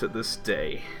quote to this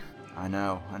day. I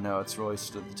know. It's really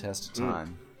stood the test of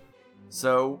time.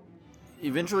 So,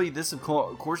 eventually this, of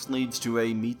course, leads to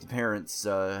a Meet the Parents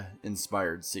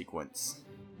inspired sequence.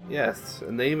 Yes,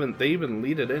 and they even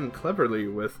lead it in cleverly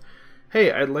with,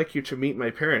 "Hey, I'd like you to meet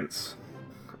my parents."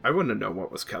 I wouldn't have known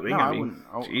what was coming. No, I mean,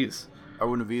 jeez. I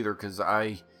wouldn't have either, because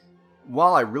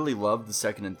while I really loved the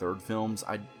second and third films,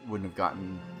 I wouldn't have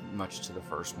gotten much to the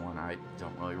first one. I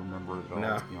don't really remember it at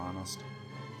all, to be honest.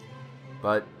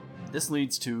 But this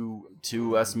leads to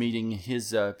us meeting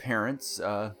his parents,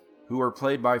 who are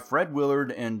played by Fred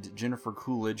Willard and Jennifer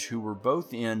Coolidge, who were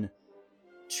both in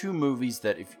two movies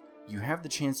that, if you have the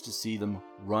chance to see them,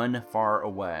 run far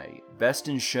away. Best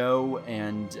in Show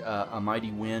and A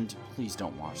Mighty Wind. Please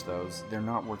don't watch those. They're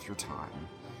not worth your time.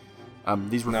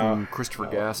 These were from Christopher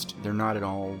Guest. They're not at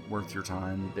all worth your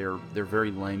time. They're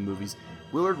very lame movies.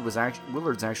 Willard's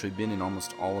actually been in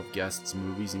almost all of Guest's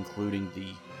movies, including the.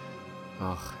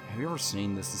 Have you ever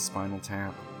seen This Is Spinal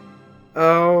Tap?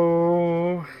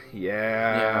 Oh,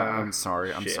 yeah. Yeah, I'm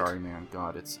sorry, man.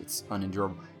 God, it's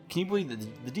unendurable. Can you believe that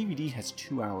the DVD has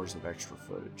 2 hours of extra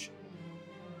footage?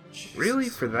 Jesus. Really?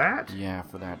 For that? Yeah,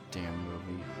 for that damn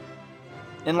movie.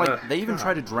 And they even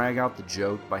try to drag out the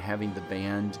joke by having the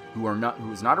band, who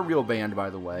is not a real band, by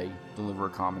the way, deliver a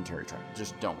commentary track.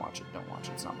 Just don't watch it.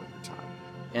 It's not worth your time.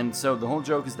 And so the whole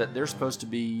joke is that they're supposed to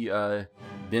be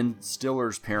Ben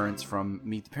Stiller's parents from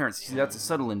Meet the Parents. See, that's a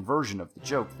subtle inversion of the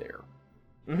joke there.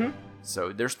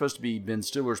 So they're supposed to be Ben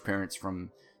Stiller's parents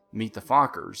from Meet the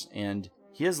Fockers, and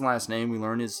his last name, we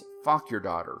learn, is Fock Your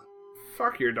Daughter.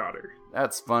 Fuck your daughter.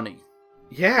 That's funny.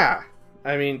 Yeah.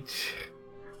 I mean,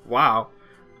 wow.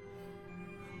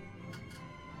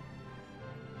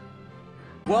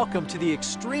 Welcome to the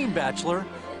Extreme Bachelor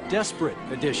Desperate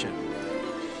Edition.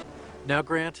 Now,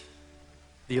 Grant,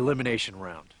 the elimination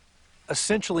round.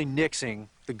 Essentially nixing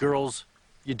the girls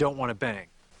you don't want to bang.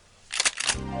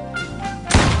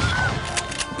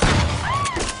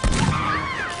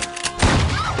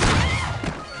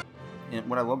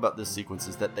 what I love about this sequence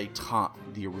is that they top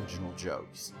the original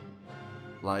jokes.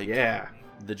 Like, yeah,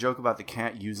 the joke about the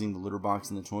cat using the litter box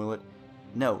in the toilet.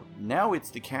 No, now it's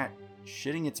the cat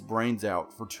shitting its brains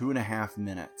out for 2.5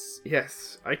 minutes.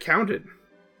 Yes, I counted.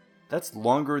 That's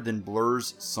longer than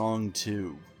Blur's Song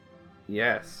 2.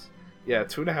 Yes. Yeah,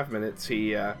 2.5 minutes.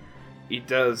 He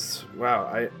does.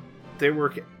 Wow, they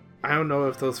work. I don't know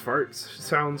if those fart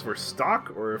sounds were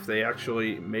stock or if they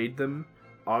actually made them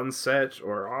on set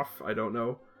or off. I don't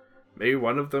know. Maybe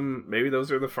one of them. Maybe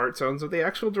those are the fart sounds of the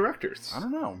actual directors. I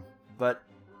don't know, but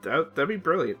that'd be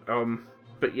brilliant.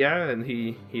 But yeah, and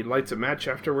he lights a match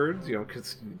afterwards. You know,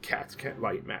 because cats can't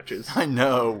light matches. I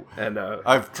know. And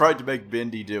I've tried to make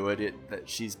Bindi do it. That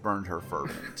she's burned her fur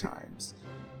many times.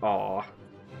 Aw,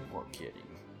 poor kitty.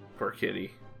 Poor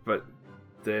kitty. But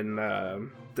then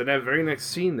that very next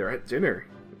scene, they're at dinner,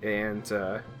 and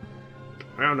I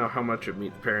don't know how much of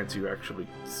Meet the Parents you actually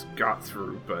got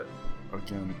through, but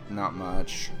again, not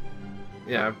much.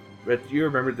 Yeah, but you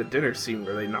remember the dinner scene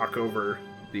where they knock over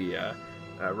the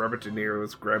Robert De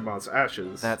Niro's grandma's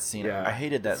ashes. That scene, yeah. I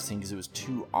hated that scene because it was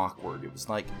too awkward.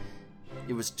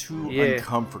 It was too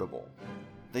uncomfortable.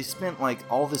 They spent like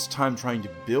all this time trying to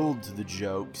build the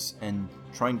jokes and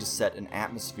trying to set an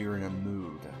atmosphere and a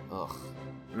mood. Ugh.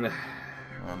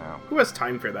 I know. Who has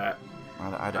time for that?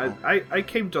 I don't. I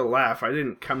came to laugh. I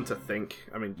didn't come to think.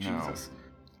 I mean, No. Jesus.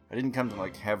 I didn't come to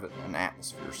like have an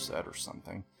atmosphere set or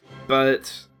something.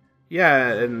 But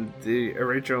yeah, and the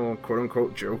original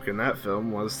quote-unquote joke in that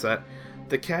film was that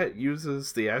the cat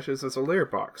uses the ashes as a litter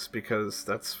box because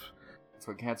that's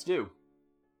what cats do.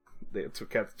 That's what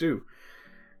cats do.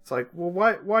 It's like, well,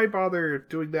 why bother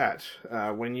doing that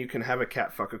when you can have a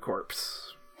cat fuck a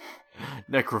corpse?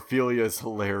 Necrophilia is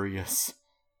hilarious.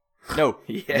 No,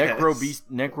 yes.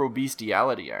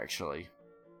 necrobestiality, actually.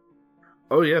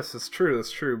 Oh yes, that's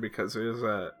true, because it is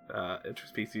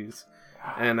interspecies.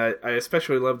 And I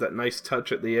especially love that nice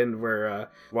touch at the end where,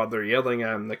 while they're yelling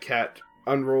at him, the cat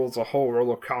unrolls a whole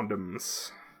roll of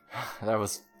condoms. That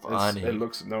was funny. And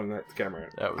looks knowing at the camera.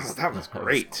 That was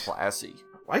great. Was classy.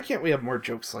 Why can't we have more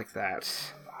jokes like that?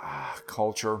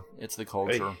 Culture. It's the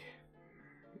culture.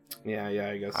 Yeah,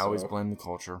 I guess I always blame the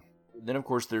culture. Then, of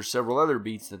course, there's several other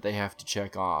beats that they have to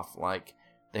check off. Like,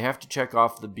 they have to check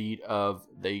off the beat of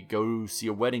they go see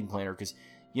a wedding planner. Because,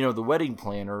 you know, the wedding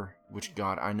planner, which,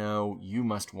 God, I know you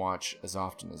must watch as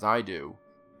often as I do.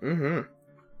 Mm-hmm.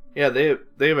 Yeah, they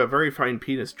have a very fine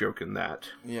penis joke in that.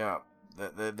 Yeah.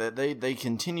 They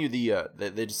continue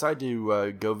they decide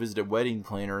to go visit a wedding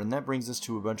planner, and that brings us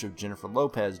to a bunch of Jennifer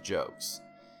Lopez jokes,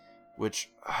 which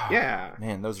yeah,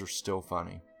 man, those are still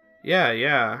funny.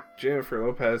 Yeah. Jennifer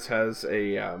Lopez has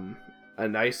a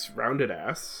nice rounded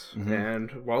ass,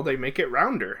 and well, they make it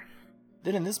rounder.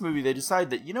 Then in this movie, they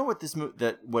decide that you know what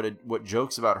what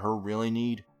jokes about her really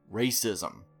need?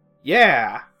 Racism.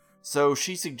 Yeah. So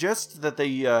she suggests that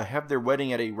they have their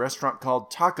wedding at a restaurant called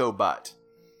Taco Butt.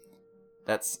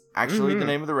 That's actually the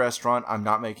name of the restaurant. I'm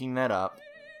not making that up.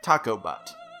 Taco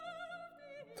Butt.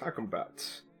 Taco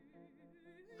Butt.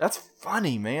 That's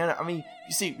funny, man. I mean,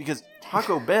 you see, because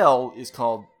Taco Bell is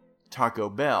called Taco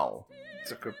Bell.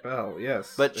 Taco Bell,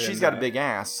 yes. But she's got a big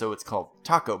ass, so it's called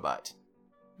Taco Butt.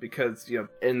 Because, you know,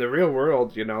 in the real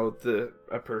world, you know,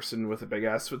 a person with a big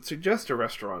ass would suggest a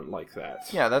restaurant like that.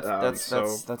 Yeah, that's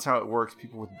how it works.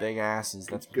 People with big asses.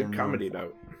 That's what good comedy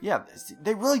note. Yeah,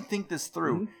 they really think this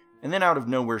through. Mm-hmm. And then out of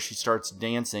nowhere, she starts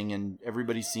dancing, and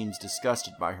everybody seems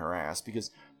disgusted by her ass, because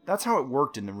that's how it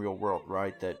worked in the real world,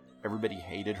 right? That everybody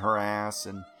hated her ass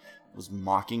and was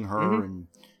mocking her, and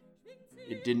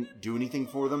it didn't do anything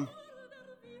for them.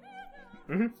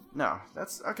 No,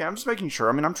 that's okay. I'm just making sure.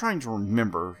 I mean, I'm trying to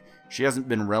remember. She hasn't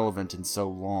been relevant in so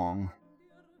long.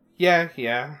 Yeah.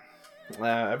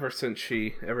 Ever since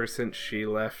she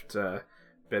left Ben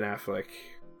Affleck.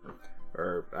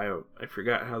 Or I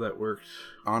forgot how that worked.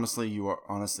 Honestly,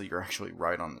 you're actually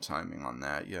right on the timing on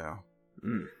that. Yeah.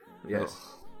 Yes.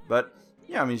 Ugh. But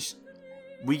yeah, I mean,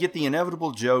 we get the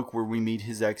inevitable joke where we meet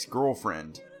his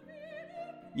ex-girlfriend.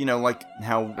 You know, like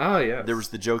how there was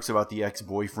the jokes about the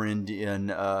ex-boyfriend in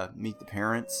Meet the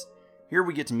Parents. Here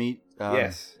we get to meet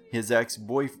his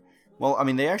ex-boyfriend. Well, I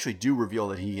mean, they actually do reveal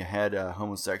that he had a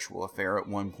homosexual affair at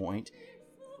one point,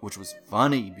 which was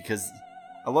funny because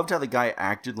I loved how the guy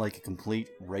acted like a complete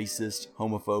racist,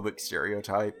 homophobic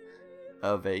stereotype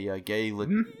of a gay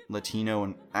Latino,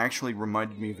 and actually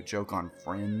reminded me of a joke on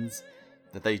Friends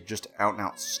that they just out and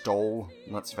out stole,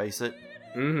 let's face it.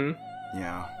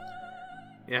 Yeah.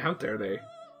 Yeah, how dare they?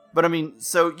 But I mean,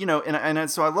 so, you know,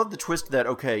 and so I love the twist that,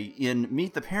 okay, in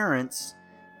Meet the Parents,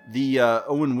 the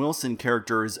Owen Wilson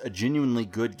character is a genuinely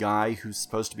good guy who's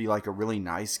supposed to be like a really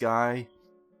nice guy.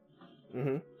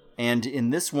 Mm-hmm. And in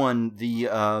this one, the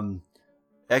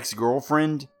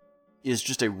ex-girlfriend is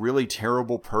just a really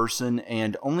terrible person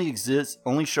and only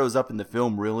shows up in the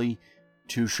film really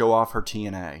to show off her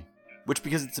TNA. Which,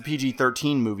 because it's a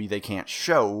PG-13 movie, they can't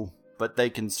show, but they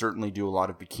can certainly do a lot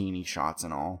of bikini shots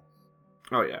and all.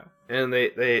 Oh yeah, and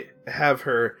they have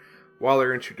her while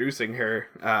they're introducing her.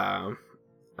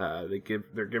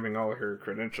 They're giving all her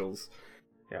credentials.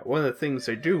 Yeah, one of the things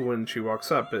they do when she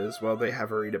walks up is, well, they have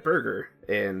her eat a burger,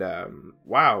 and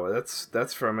wow,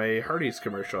 that's from a Hardee's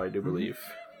commercial, I do believe.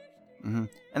 Mm-hmm.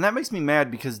 And that makes me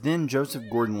mad because then Joseph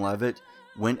Gordon-Levitt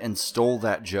went and stole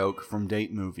that joke from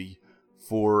Date Movie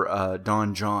for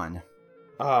Don John.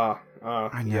 I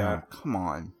know. Yeah. Come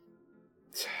on.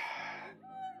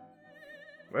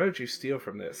 Why did you steal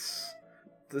from this?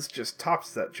 This just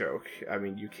tops that joke. I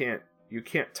mean, you can't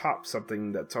top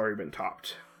something that's already been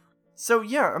topped. So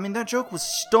yeah, I mean that joke was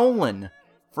stolen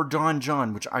for Don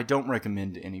John, which I don't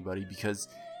recommend to anybody because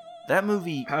that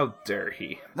movie. How dare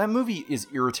he? That movie is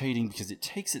irritating because it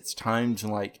takes its time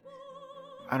to I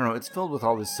don't know. It's filled with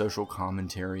all this social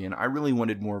commentary, and I really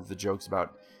wanted more of the jokes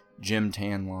about Jim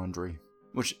Tan laundry,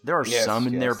 which there are some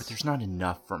in there, but there's not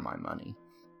enough for my money.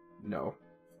 No.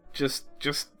 Just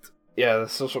the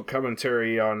social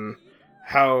commentary on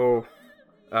how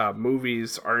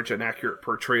movies aren't an accurate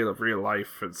portrayal of real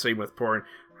life, and same with porn.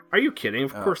 Are you kidding?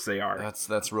 Of course they are. That's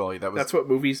what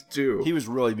movies do. He was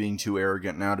really being too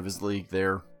arrogant and out of his league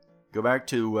there. Go back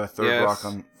to Third Rock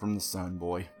from the Sun,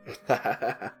 boy.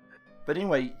 But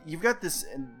anyway, you've got this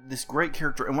great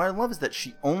character, and what I love is that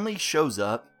she only shows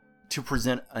up to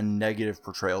present a negative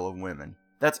portrayal of women.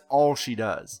 That's all she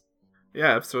does.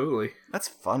 Yeah, absolutely. That's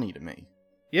funny to me.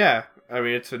 Yeah, I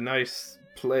mean, it's a nice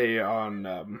play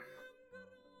on...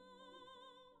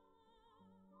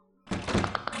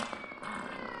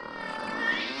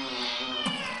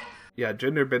 Yeah,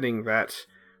 gender bending that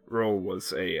role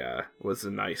was a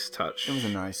nice touch. It was a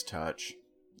nice touch.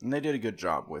 And they did a good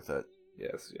job with it.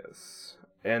 Yes.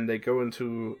 And they go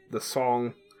into the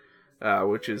song,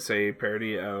 which is a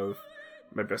parody of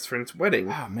My Best Friend's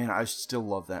Wedding. Oh, man, I still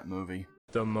love that movie.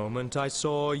 The moment I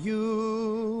saw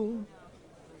you,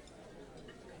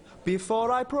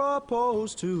 before I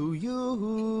proposed to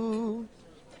you,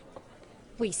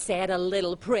 we said a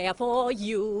little prayer for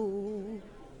you.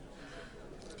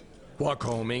 While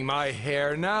combing my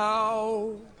hair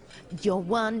now, you're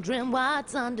wondering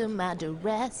what's under my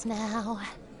dress now.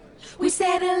 We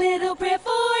said a little prayer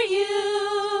for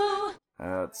you.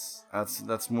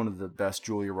 That's one of the best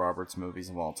Julia Roberts movies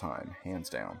of all time, hands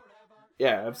down.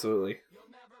 Yeah, absolutely.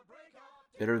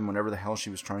 Better than whatever the hell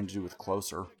she was trying to do with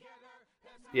Closer.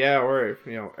 Yeah, or,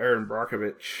 Aaron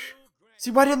Brockovich. See,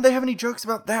 why didn't they have any jokes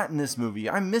about that in this movie?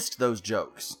 I missed those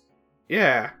jokes.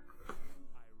 Yeah.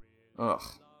 Ugh.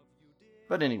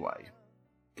 But anyway.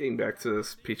 Getting back to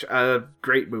this Peach,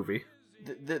 great movie.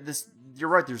 You're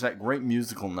right, there's that great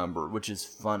musical number, which is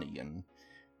funny, and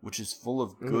which is full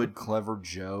of good, clever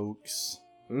jokes.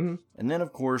 Mm-hmm. And then,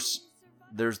 of course,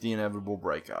 there's the inevitable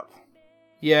breakup.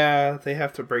 Yeah, they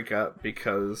have to break up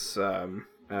because the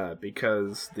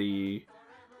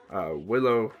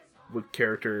Willow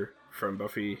character from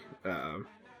Buffy,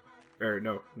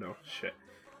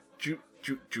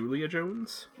 Julia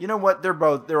Jones? You know what?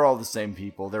 They're all the same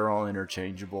people. They're all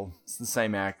interchangeable. It's the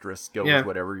same actress. Go with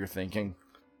whatever you're thinking.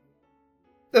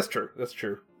 That's true.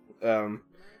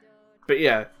 But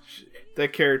yeah,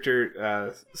 that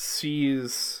character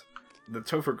sees the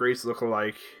Topher Grace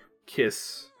lookalike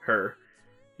kiss her,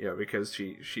 because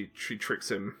she tricks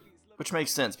him. Which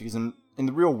makes sense, because in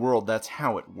the real world, that's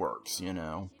how it works,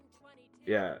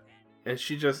 Yeah, and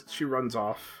she runs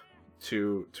off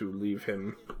to leave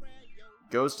him.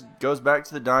 Goes back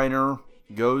to the diner,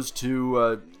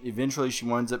 eventually she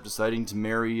winds up deciding to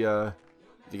marry the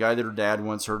guy that her dad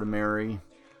wants her to marry.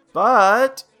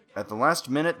 But at the last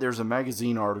minute, there's a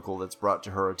magazine article that's brought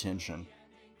to her attention.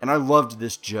 And I loved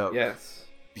this joke. Yes.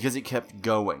 Because it kept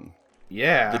going.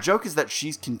 Yeah. The joke is that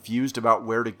she's confused about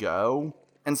where to go,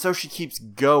 and so she keeps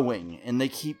going, and they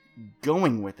keep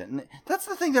going with it. And that's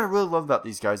the thing that I really love about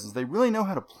these guys, is they really know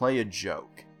how to play a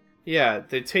joke. Yeah,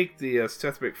 they take the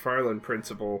Seth MacFarlane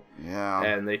principle,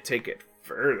 and they take it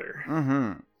further.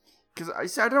 Mm-hmm.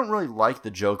 Because I don't really like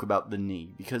the joke about the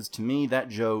knee, because to me, that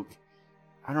joke,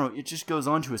 I don't know, it just goes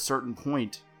on to a certain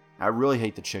point. I really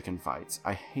hate the chicken fights.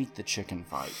 I hate the chicken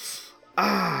fights.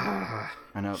 I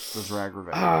know, those are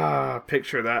aggravating.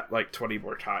 Picture that like 20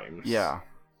 more times. Yeah.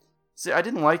 See, I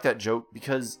didn't like that joke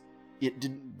because it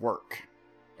didn't work.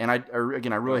 And I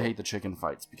really hate the chicken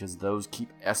fights because those keep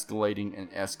escalating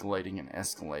and escalating and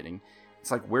escalating. It's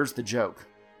like, where's the joke?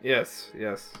 Yes.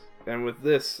 And with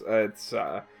this, it's,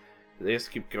 they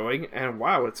just keep going, and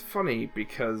wow, it's funny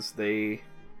because they...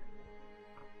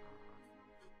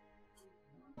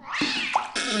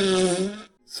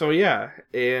 So yeah,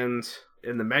 and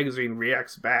the magazine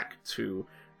reacts back to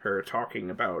her talking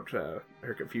about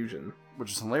her confusion.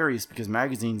 Which is hilarious because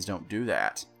magazines don't do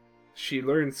that. She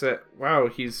learns that, wow,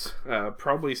 he's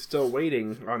probably still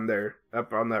waiting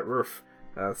up on that roof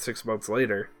 6 months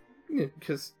later.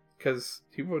 Because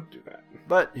he would do that.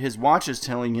 But his watch is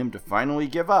telling him to finally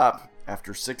give up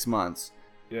after 6 months.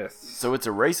 Yes. So it's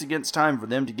a race against time for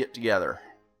them to get together.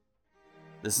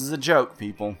 This is a joke,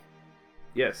 people.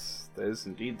 Yes, that is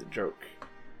indeed the joke.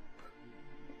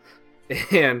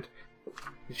 And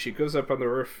she goes up on the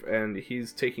roof, and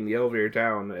he's taking the elevator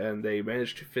down, and they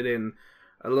manage to fit in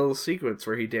a little sequence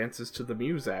where he dances to the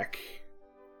music.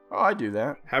 Oh, I do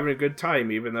that. Having a good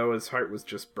time, even though his heart was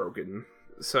just broken.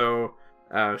 So,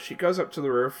 she goes up to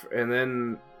the roof, and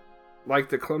then, like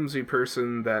the clumsy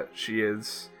person that she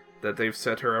is, that they've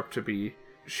set her up to be,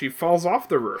 she falls off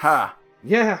the roof. Ha!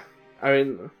 Yeah. I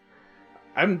mean,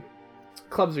 I'm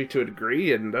clumsy to a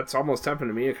degree, and that's almost happened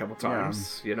to me a couple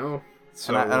times, you know?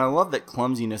 So, and I love that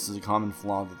clumsiness is a common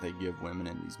flaw that they give women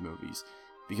in these movies.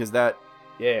 Because that...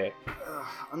 Yeah.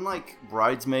 Unlike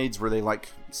Bridesmaids, where they,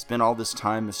 spent all this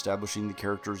time establishing the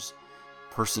character's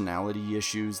personality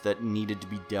issues that needed to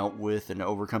be dealt with and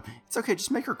overcome, it's okay,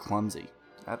 just make her clumsy.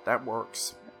 That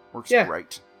works. Works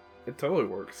great. It totally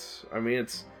works. I mean,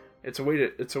 it's a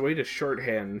way to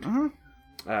shorthand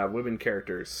women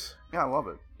characters. Yeah, I love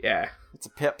it. Yeah. It's a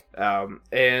pip.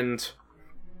 And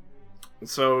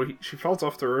so she falls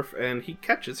off the roof, and he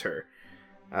catches her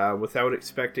without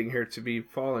expecting her to be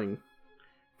falling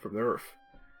from the roof.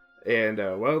 And,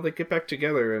 they get back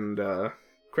together, and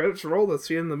credits roll. That's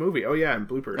the end of the movie. Oh, yeah, and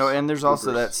bloopers. Oh, and there's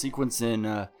also that sequence in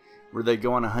where they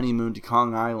go on a honeymoon to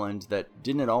Kong Island that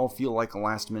didn't at all feel like a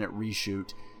last-minute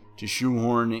reshoot to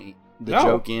shoehorn the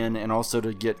joke in, and also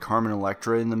to get Carmen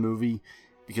Electra in the movie.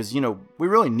 Because, we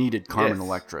really needed Carmen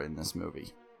Electra in this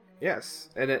movie. Yes,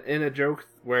 and in a joke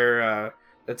where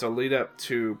it's a lead-up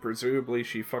to presumably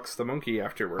she fucks the monkey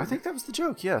afterward. I think that was the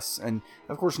joke, yes. And,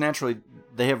 of course, naturally,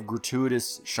 they have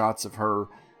gratuitous shots of her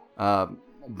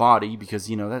body, because,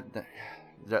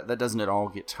 that doesn't at all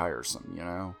get tiresome,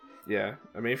 Yeah,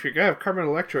 I mean, if you're going to have Carmen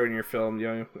Electra in your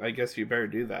film, I guess you better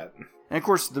do that. And, of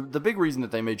course, the big reason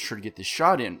that they made sure to get this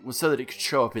shot in was so that it could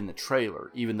show up in the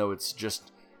trailer, even though it's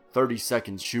just 30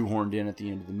 seconds shoehorned in at the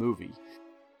end of the movie.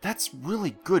 That's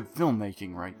really good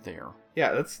filmmaking right there.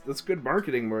 Yeah, that's good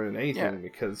marketing more than anything,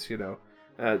 because,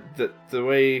 the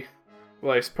way...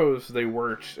 Well, I suppose they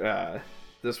weren't...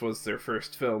 this was their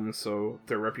first film, so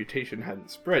their reputation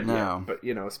hadn't spread yet. But,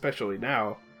 especially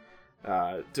now,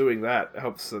 doing that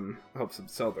helps them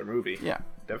sell their movie. Yeah.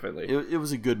 Definitely. It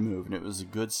was a good move, and it was a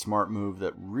good, smart move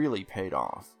that really paid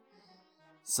off.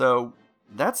 So...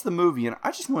 that's the movie, and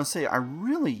I just want to say,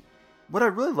 what I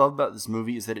really love about this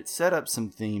movie is that it set up some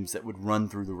themes that would run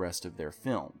through the rest of their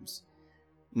films.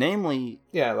 Namely...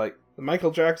 Yeah, like the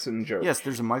Michael Jackson joke. Yes,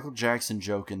 there's a Michael Jackson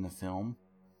joke in the film,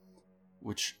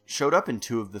 which showed up in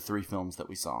 2 of the 3 films that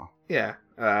we saw. Yeah,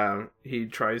 he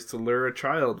tries to lure a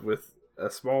child with a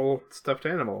small stuffed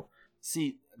animal.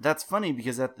 See, that's funny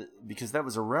because that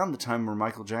was around the time where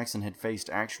Michael Jackson had faced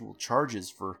actual charges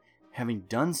for having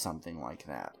done something like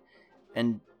that.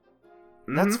 And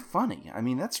that's funny. I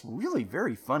mean, that's really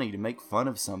very funny to make fun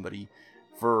of somebody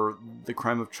for the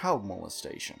crime of child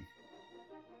molestation.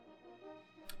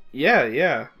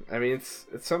 Yeah. I mean, it's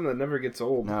something that never gets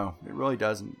old. No, it really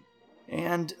doesn't.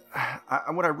 And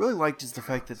what I really liked is the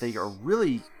fact that they are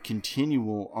really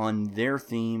continual on their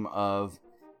theme of,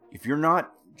 if you're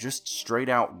not just straight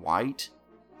out white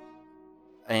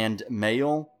and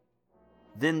male,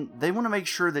 then they want to make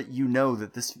sure that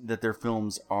that their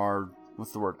films are...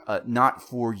 what's the word? Not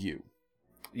for you.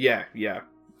 Yeah.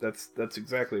 That's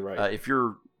exactly right. If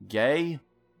you're gay,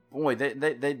 boy,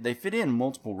 they fit in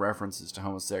multiple references to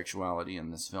homosexuality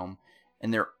in this film,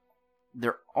 and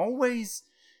they're always,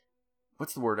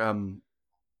 what's the word?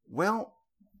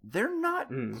 They're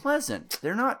not pleasant.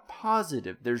 They're not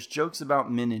positive. There's jokes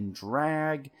about men in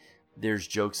drag. There's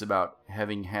jokes about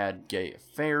having had gay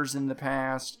affairs in the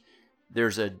past.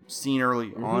 There's a scene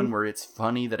early on where it's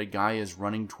funny that a guy is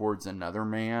running towards another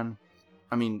man.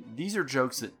 I mean, these are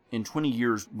jokes that in 20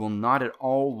 years will not at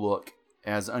all look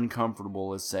as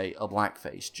uncomfortable as, say, a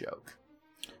blackface joke.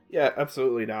 Yeah,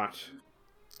 absolutely not.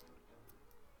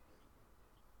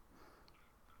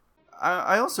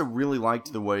 I also really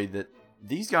liked the way that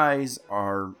these guys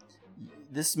are...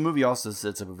 This movie also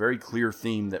sets up a very clear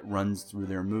theme that runs through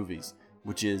their movies,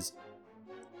 which is...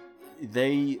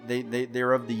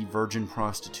 They're of the virgin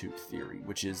prostitute theory,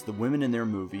 which is the women in their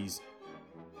movies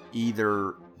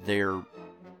either they're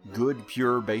good,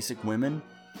 pure, basic women,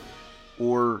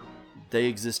 or they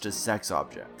exist as sex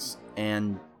objects,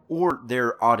 or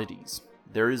they're oddities.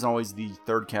 There is always the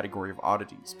third category of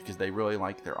oddities, because they really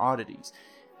like their oddities.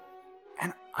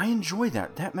 And I enjoy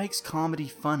that. That makes comedy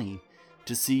funny,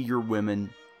 to see your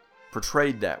women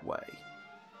portrayed that way.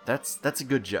 That's a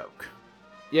good joke.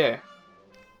 Yeah.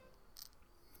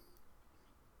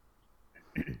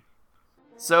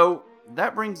 So,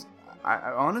 that brings...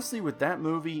 I honestly, with that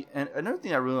movie, and another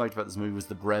thing I really liked about this movie was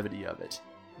the brevity of it.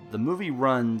 The movie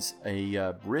runs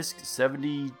a brisk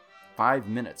 75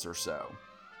 minutes or so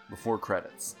before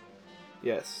credits.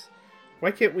 Yes.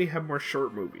 Why can't we have more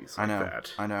short movies like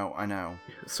that? I know.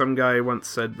 Some guy once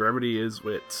said brevity is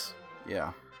wit.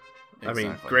 Yeah. Exactly. I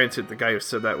mean, granted, the guy who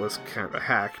said that was kind of a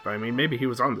hack, but I mean, maybe he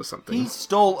was onto something. He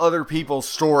stole other people's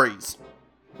stories.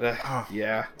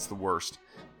 Yeah. It's the worst.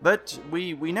 But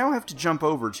we now have to jump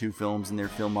over 2 films in their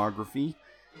filmography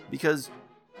because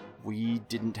we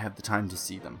didn't have the time to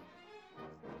see them.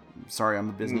 Sorry, I'm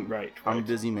a busy I'm a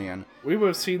busy man. We would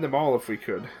have seen them all if we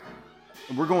could.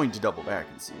 We're going to double back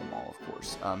and see them all, of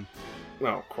course.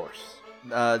 Well, of course.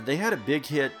 They had a big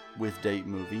hit with Date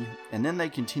Movie, and then they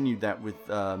continued that with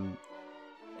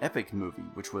Epic Movie,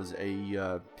 which was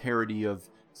a parody of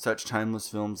such timeless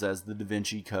films as The Da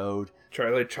Vinci Code,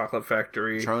 Charlie and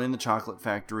the Chocolate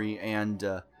Factory,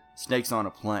 and Snakes on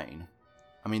a Plane.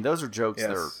 I mean, those are jokes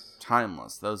that are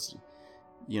timeless. Those,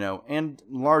 and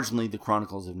largely The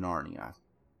Chronicles of Narnia,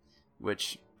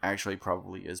 which actually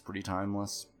probably is pretty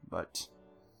timeless, but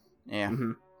yeah.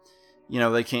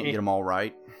 Mm-hmm. They can't get them all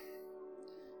right.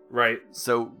 Right.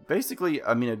 So, basically,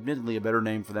 I mean, admittedly, a better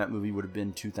name for that movie would have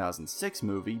been 2006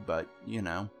 movie, but,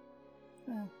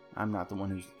 I'm not the one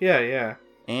who's... Yeah.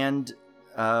 And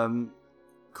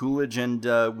Coolidge and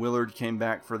Willard came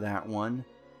back for that one.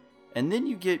 And then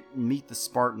you get Meet the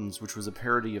Spartans, which was a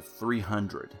parody of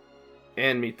 300.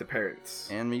 And Meet the Parents.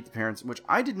 Which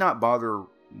I did not bother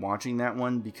watching that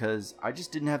one because I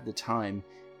just didn't have the time.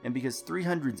 And because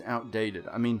 300's outdated.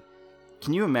 I mean,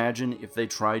 can you imagine if they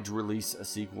tried to release a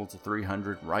sequel to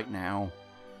 300 right now?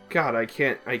 God, I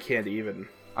can't even.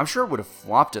 I'm sure it would have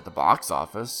flopped at the box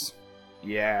office.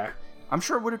 Yeah. I'm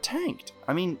sure it would have tanked.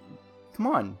 I mean, come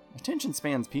on. Attention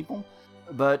spans, people.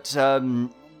 But,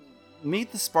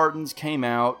 Meet the Spartans came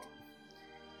out.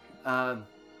 And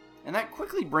that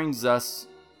quickly brings us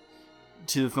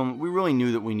to the film we really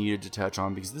knew that we needed to touch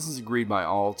on, because this is agreed by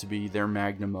all to be their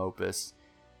magnum opus.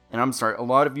 And I'm sorry, a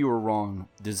lot of you are wrong.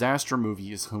 Disaster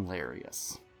Movie is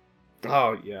hilarious.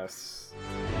 Oh, yes.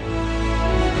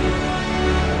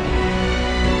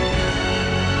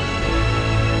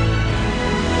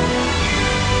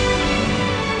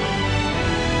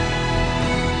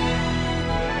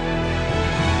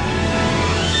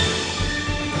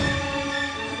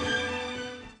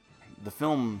 The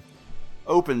film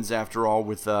opens, after all,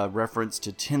 with a reference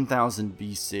to 10,000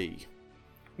 BC.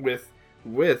 With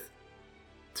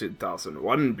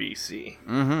 2001 BC.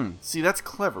 Mm-hmm. See, that's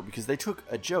clever, because they took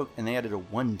a joke and they added a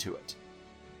 1 to it.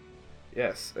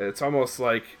 Yes, it's almost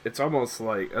like it's so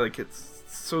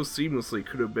seamlessly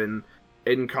could have been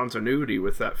in continuity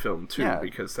with that film, too,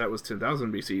 because that was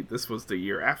 10,000 BC. This was the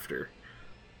year after.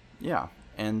 Yeah,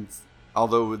 and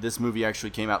although this movie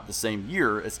actually came out the same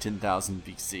year as 10,000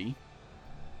 BC...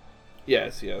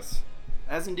 Yes.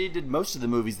 As indeed did most of the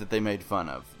movies that they made fun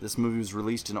of. This movie was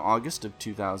released in August of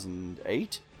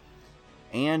 2008,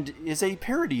 and is a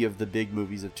parody of the big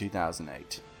movies of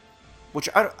 2008. Which,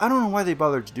 I don't know why they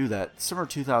bothered to do that. Summer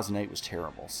 2008 was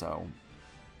terrible, so...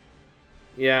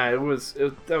 Yeah, that was a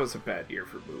bad year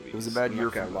for movies. It was a bad year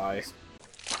for movies.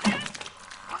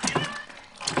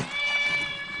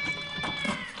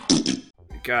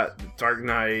 You got Dark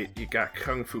Knight, you got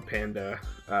Kung Fu Panda,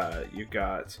 you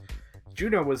got...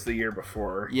 Juno was the year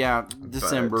before. Yeah,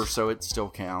 December, so it still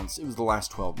counts. It was the last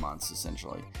 12 months,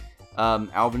 essentially.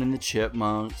 Alvin and the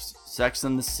Chipmunks, Sex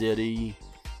and the City.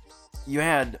 You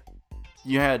had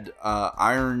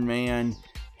Iron Man,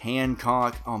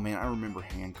 Hancock. Oh man, I remember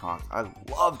Hancock. I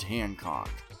loved Hancock.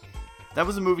 That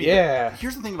was a movie. Yeah.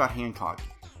 Here's the thing about Hancock.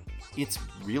 It's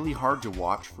really hard to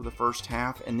watch for the first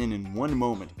half, and then in one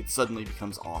moment, it suddenly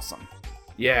becomes awesome.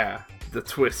 Yeah, the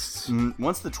twists.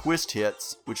 Once the twist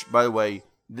hits, which, by the way,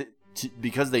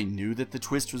 because they knew that the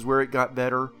twist was where it got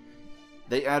better,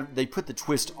 they put the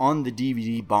twist on the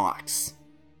DVD box.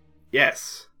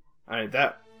 Yes, it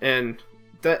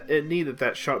needed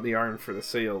that shot in the arm for the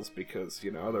sales, because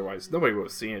otherwise nobody would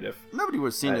have seen it. If it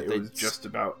was just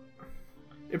about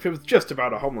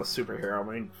a homeless superhero.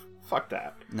 I mean, fuck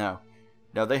that. No,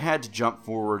 they had to jump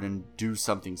forward and do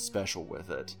something special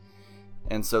with it.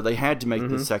 And so they had to make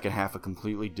the second half a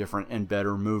completely different and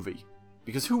better movie.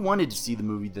 Because who wanted to see the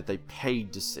movie that they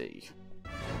paid to see?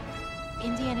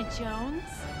 Indiana Jones?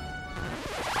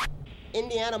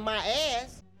 Indiana my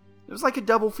ass. It was like a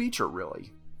double feature,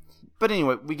 really. But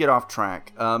anyway, we get off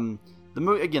track. The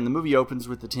movie opens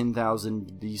with the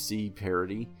 10,000 BC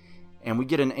parody, and we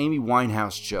get an Amy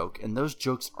Winehouse joke, and those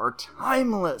jokes are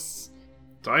timeless.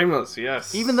 Timeless,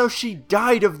 yes. Even though she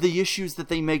died of the issues that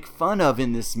they make fun of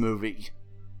in this movie.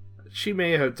 She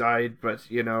may have died, but,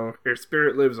 you know, her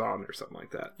spirit lives on, or something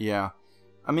like that. Yeah.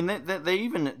 I mean, they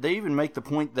even make the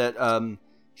point that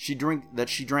she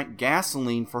drank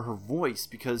gasoline for her voice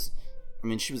because, I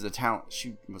mean, she was a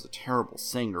terrible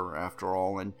singer after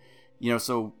all, and you know,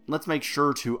 so let's make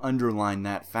sure to underline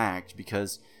that fact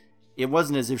because it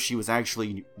wasn't as if she was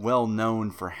actually well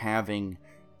known for having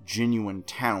genuine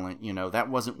talent. You know, that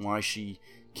wasn't why she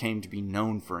came to be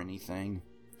known for anything.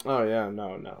 Oh yeah,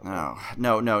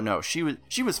 No. She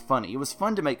was funny. It was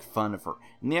fun to make fun of her.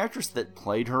 And the actress that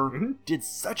played her did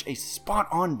such a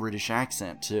spot-on British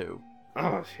accent, too.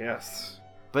 Oh, yes.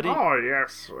 But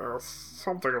yes,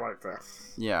 something like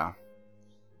this. Yeah.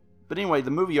 But anyway,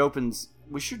 the movie opens...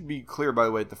 We should be clear, by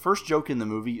the way, the first joke in the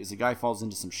movie is a guy falls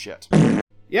into some shit.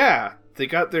 Yeah, they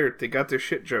got their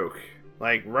shit joke.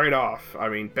 Like, right off. I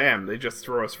mean, bam, they just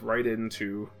throw us right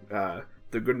into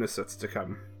the goodness that's to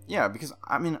come. Yeah, because,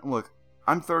 I mean, look,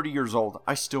 I'm 30 years old.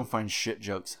 I still find shit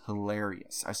jokes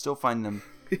hilarious. I still find them...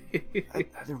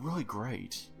 they're really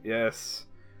great. Yes.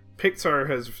 Pixar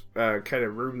has kind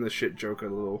of ruined the shit joke a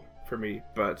little for me,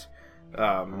 but...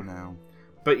 oh, no.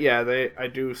 But yeah, I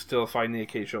do still find the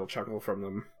occasional chuckle from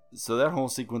them. So that whole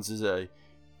sequence is a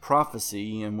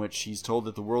prophecy in which he's told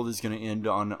that the world is going to end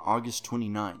on August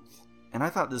 29th. And I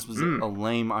thought this was a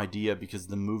lame idea because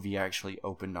the movie actually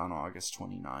opened on August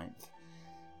 29th.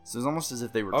 So it's almost as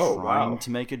if they were trying to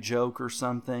make a joke or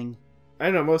something. I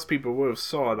know most people would have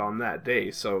saw it on that day,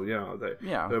 so, you know, they'd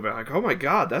be like, oh my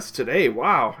god, that's today,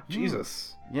 wow,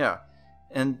 Jesus. Yeah,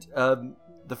 and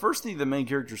the first thing the main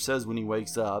character says when he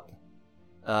wakes up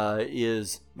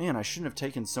is, man, I shouldn't have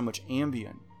taken so much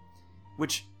Ambien.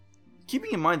 Which,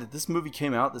 keeping in mind that this movie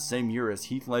came out the same year as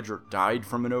Heath Ledger died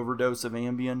from an overdose of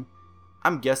Ambien,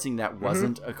 I'm guessing that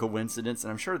wasn't a coincidence,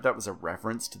 and I'm sure that was a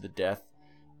reference to the death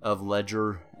of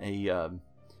Ledger, a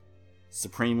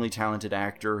supremely talented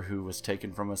actor who was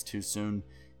taken from us too soon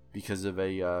because of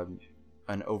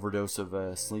an overdose of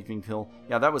a sleeping pill.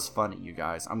 Yeah, that was funny, you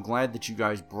guys. I'm glad that you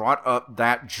guys brought up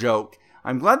that joke.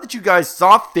 I'm glad that you guys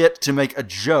saw fit to make a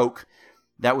joke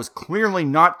that was clearly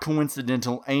not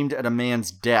coincidental aimed at a man's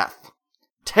death.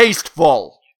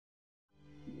 Tasteful!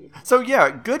 So yeah,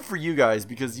 good for you guys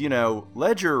because, you know,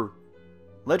 Ledger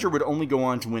would only go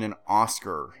on to win an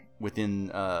Oscar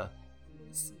within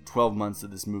 12 months of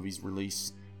this movie's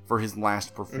release for his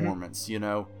last performance, you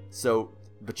know? So,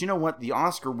 but you know what? The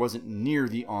Oscar wasn't near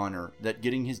the honor that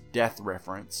getting his death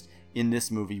referenced in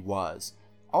this movie was.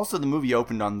 Also, the movie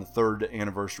opened on the 3rd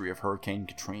anniversary of Hurricane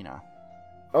Katrina.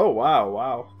 Oh,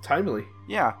 wow. Timely.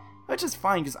 Yeah, which is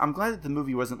fine, because I'm glad that the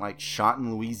movie wasn't, like, shot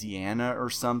in Louisiana or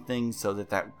something, so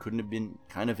that couldn't have been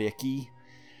kind of icky.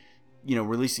 You know,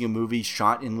 releasing a movie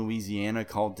shot in Louisiana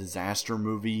called Disaster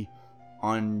Movie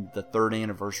on the 3rd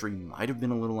anniversary might have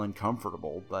been a little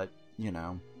uncomfortable, but, you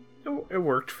know. It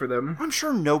worked for them. I'm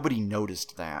sure nobody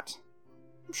noticed that.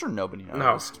 I'm sure nobody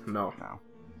noticed. No.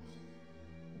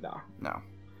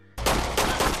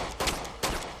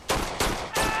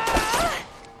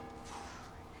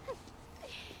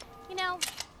 You know,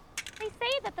 they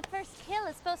say that the first kill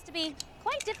is supposed to be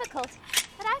quite difficult,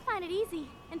 but I find it easy.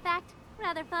 In fact,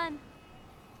 rather fun.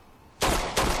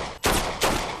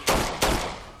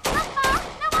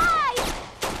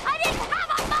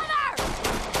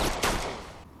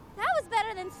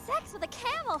 Sex with a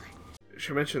camel.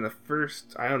 Should mention the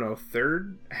first,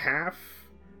 third half?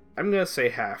 I'm gonna say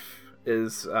half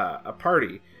is a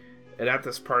party. And at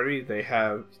this party, they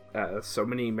have so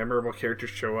many memorable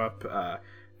characters show up.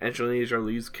 Angelina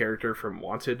Jolie's character from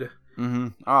Wanted. Mm-hmm.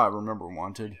 I remember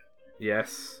Wanted.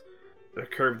 Yes. The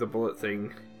Curve the Bullet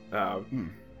thing.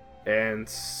 And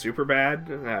Superbad.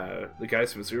 The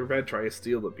guys from Superbad try to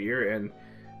steal the beer, and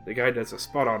the guy does a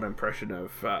spot-on impression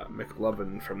of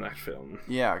McLovin from that film.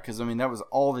 Yeah, because, I mean, that was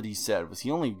all that he said, was he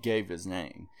only gave his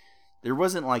name. There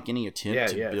wasn't, like, any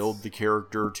attempt to build the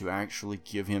character, to actually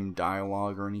give him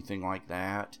dialogue or anything like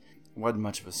that. It wasn't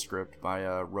much of a script by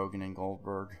Rogen and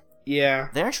Goldberg. Yeah.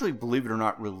 They actually, believe it or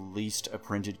not, released a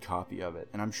printed copy of it,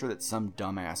 and I'm sure that some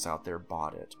dumbass out there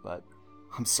bought it, but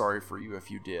I'm sorry for you if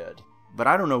you did. But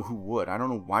I don't know who would. I don't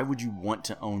know, why would you want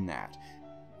to own that?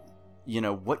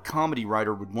 what comedy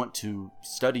writer would want to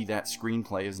study that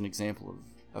screenplay as an example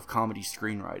of comedy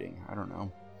screenwriting? I don't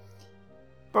know.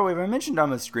 By the way, have I mentioned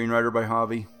I'm a screenwriter by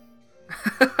hobby?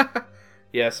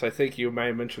 Yes, I think you might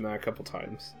have mentioned that a couple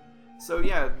times. So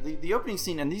yeah, the opening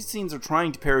scene, and these scenes are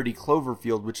trying to parody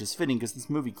Cloverfield, which is fitting because this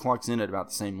movie clocks in at about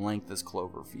the same length as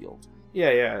Cloverfield.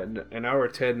 Yeah, an hour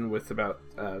 10 with about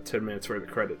 10 minutes worth of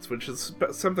credits, which is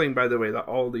something, by the way, that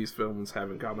all these films have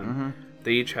in common. Mm-hmm.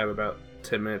 They each have about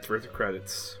 10 minutes worth of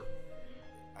credits.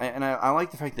 I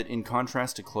like the fact that in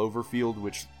contrast to Cloverfield,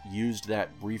 which used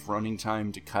that brief running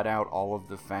time to cut out all of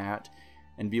the fat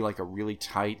and be like a really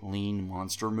tight, lean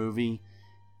monster movie,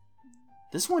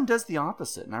 this one does the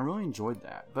opposite, and I really enjoyed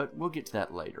that. But we'll get to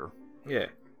that later. Yeah.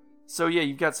 So yeah,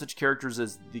 you've got such characters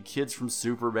as the kids from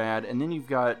Superbad, and then you've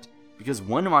got, because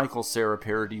one Michael Cera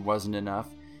parody wasn't enough,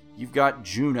 you've got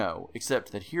Juno,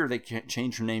 except that here they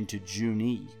changed her name to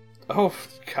Junie. Oh,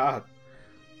 God.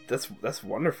 That's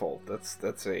wonderful. That's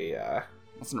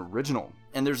an original.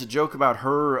 And there's a joke about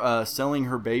her selling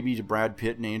her baby to Brad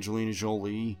Pitt and Angelina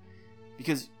Jolie,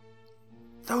 because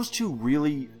those two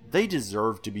really, they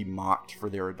deserve to be mocked for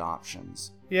their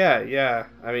adoptions. Yeah.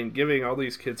 I mean, giving all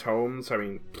these kids homes, I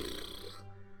mean,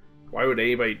 why would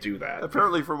anybody do that?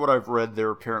 Apparently, from what I've read,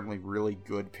 they're apparently really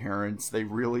good parents. They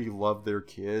really love their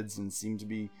kids and seem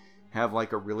to have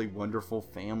like a really wonderful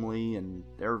family, and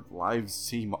their lives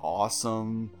seem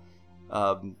awesome.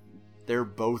 They're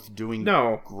both doing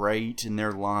great in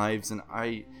their lives, and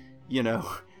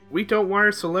we don't want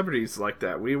our celebrities like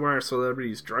that. We want our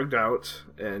celebrities drugged out,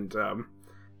 and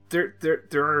they're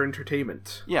our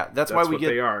entertainment. Yeah, that's why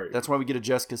they are. That's why we get a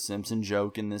Jessica Simpson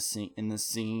joke in this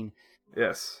scene.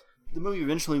 Yes. The movie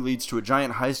eventually leads to a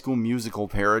giant High School Musical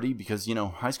parody because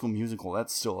High School Musical,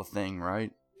 that's still a thing,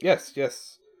 right?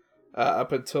 Yes.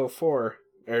 Up until 3.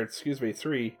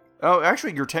 Oh,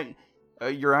 actually,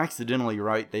 you're accidentally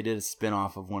right. They did a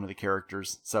spin-off of one of the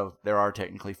characters, so there are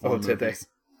technically 4 movies. Did they?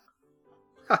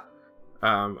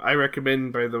 I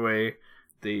recommend, by the way,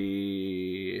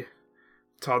 the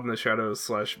Todd in the Shadows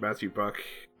 / Matthew Buck.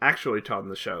 Actually, Todd in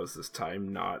the Shadows this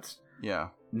time, not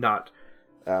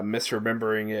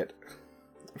misremembering it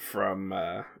from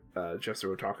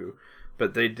Jester Otaku.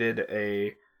 But they did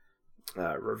a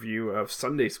review of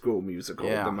Sunday School Musical,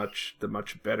 the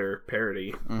much better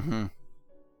parody. Mm-hmm.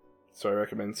 So I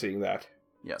recommend seeing that.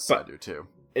 Yes, I do too.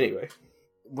 Anyway.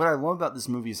 What I love about this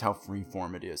movie is how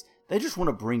freeform it is. They just want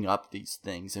to bring up these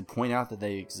things and point out that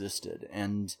they existed.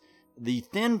 And the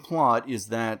thin plot is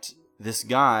that this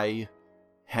guy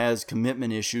has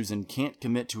commitment issues and can't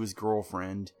commit to his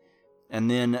girlfriend. And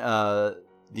then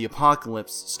the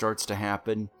apocalypse starts to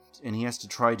happen, and he has to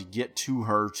try to get to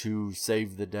her to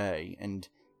save the day and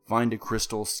find a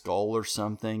crystal skull or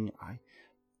something.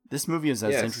 This movie is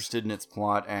as interested in its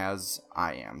plot as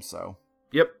I am, so.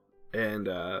 Yep. And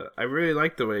I really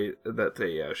like the way that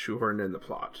they shoehorned in the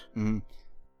plot. Mm-hmm.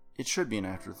 It should be an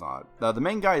afterthought. The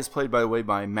main guy is played, by the way,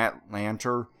 by Matt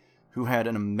Lanter, who had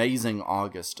an amazing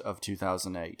August of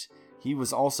 2008. He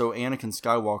was also Anakin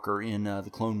Skywalker in the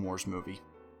Clone Wars movie.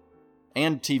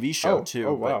 And TV show, too.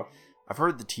 Oh, wow. I've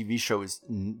heard the TV show has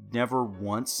never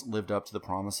once lived up to the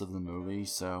promise of the movie,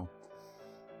 so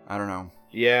I don't know.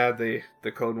 Yeah, the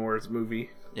Clone Wars movie.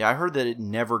 Yeah, I heard that it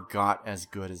never got as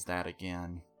good as that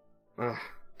again. Ugh,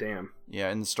 damn. Yeah,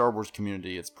 in the Star Wars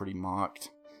community, it's pretty mocked.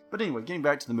 But anyway, getting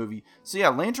back to the movie. So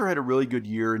yeah, Lanter had a really good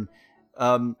year,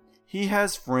 and he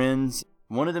has friends.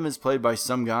 One of them is played by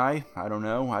some guy. I don't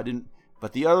know.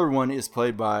 But the other one is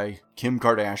played by Kim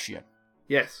Kardashian.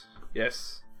 Yes.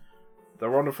 The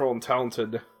wonderful and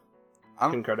talented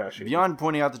Kim Kardashian. Beyond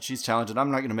pointing out that she's talented,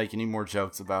 I'm not going to make any more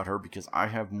jokes about her because I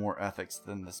have more ethics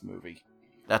than this movie.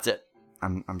 That's it.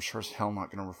 I'm sure as hell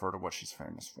not going to refer to what she's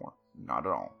famous for. Not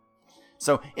at all.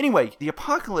 So, anyway, the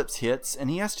apocalypse hits, and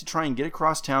he has to try and get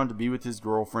across town to be with his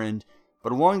girlfriend.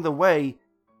 But along the way,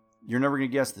 you're never going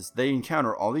to guess this, they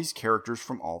encounter all these characters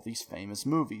from all these famous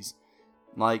movies.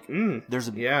 Like, there's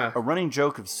a running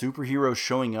joke of superheroes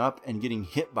showing up and getting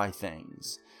hit by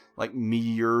things. Like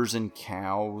meteors and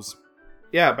cows.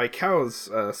 Yeah, by cows,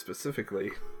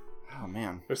 specifically. Oh,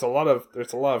 man. There's a lot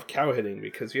of cow hitting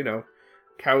because,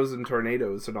 cows and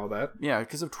tornadoes and all that. Yeah,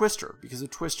 because of Twister. Because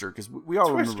we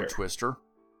all remember Twister.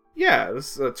 Yeah, it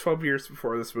was 12 years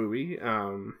before this movie.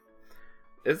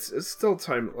 It's still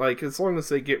time, like, as long as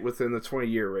they get within the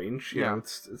 20-year range, you know,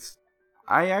 it's...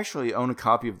 I actually own a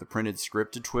copy of the printed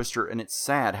script to Twister, and it's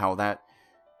sad how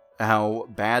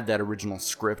bad that original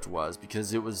script was,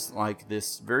 because it was like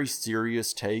this very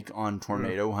serious take on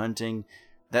tornado hunting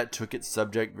that took its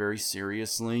subject very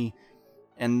seriously.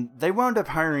 And they wound up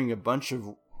hiring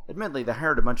admittedly, they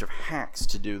hired a bunch of hacks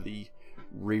to do the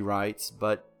rewrites,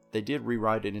 but they did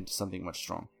rewrite it into something much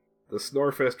stronger. The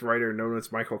Snorefest writer known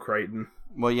as Michael Crichton.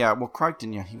 Well, yeah,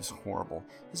 Crichton, yeah, he was horrible.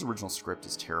 His original script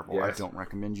is terrible. Yes. I don't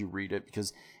recommend you read it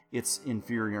because it's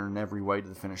inferior in every way to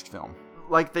the finished film.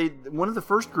 Like, one of the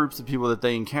first groups of people that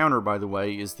they encounter, by the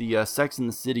way, is the Sex and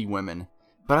the City women.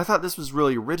 But I thought this was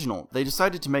really original. They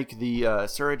decided to make the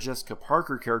Sarah Jessica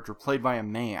Parker character played by a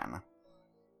man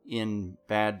in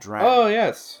Bad Drag. Oh,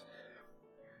 yes.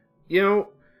 You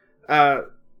know,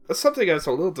 something I was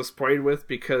a little disappointed with,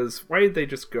 because why did they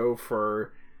just go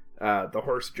for the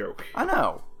horse joke? I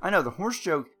know, the horse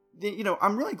joke.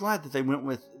 I'm really glad that they went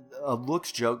with a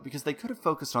looks joke, because they could have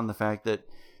focused on the fact that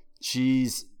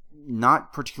she's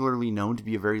not particularly known to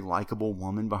be a very likable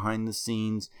woman behind the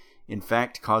scenes. In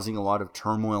fact, causing a lot of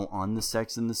turmoil on the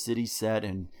Sex and the City set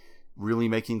and really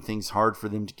making things hard for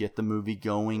them to get the movie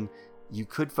going. You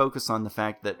could focus on the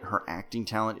fact that her acting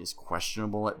talent is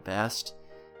questionable at best.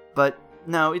 But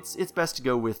no, it's best to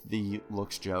go with the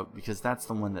looks joke, because that's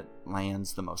the one that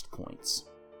lands the most points.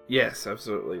 Yes,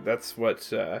 absolutely. That's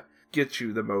what gets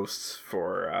you the most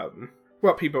for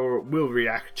what people will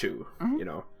react to, you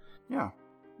know. Yeah.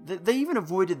 They even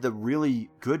avoided the really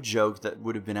good joke that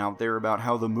would have been out there about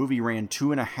how the movie ran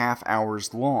 2.5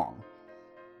 hours long.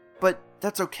 But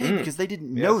that's okay, because they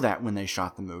didn't know that when they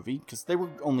shot the movie, because they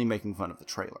were only making fun of the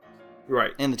trailer.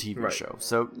 Right. And the TV show.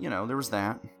 So, there was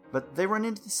that. But they run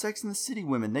into the Sex and the City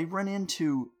women. They run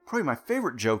into probably my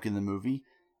favorite joke in the movie,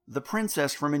 the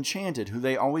princess from Enchanted, who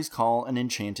they always call an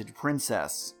enchanted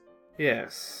princess.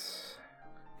 Yes.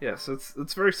 Yes,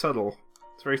 it's very subtle.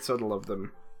 It's very subtle of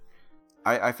them.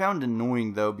 I found it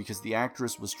annoying, though, because the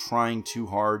actress was trying too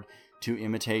hard to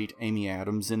imitate Amy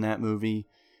Adams in that movie.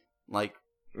 Like,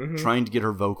 trying to get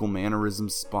her vocal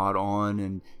mannerisms spot on,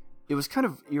 and it was kind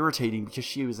of irritating because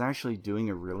she was actually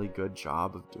doing a really good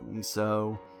job of doing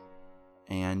so.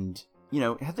 And,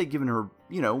 had they given her,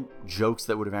 jokes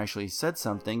that would have actually said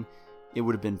something, it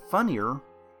would have been funnier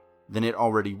than it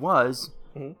already was.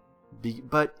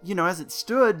 But, as it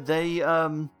stood, they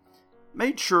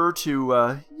made sure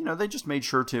to, they just made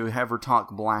sure to have her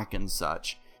talk black and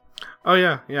such. Oh,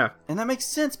 yeah, yeah. And that makes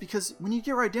sense, because when you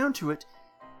get right down to it,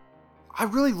 I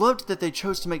really loved that they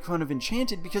chose to make fun of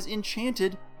Enchanted, because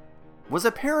Enchanted was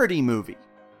a parody movie.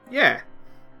 Yeah.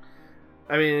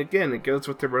 I mean, again, it goes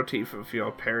with the motif of,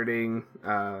 parodying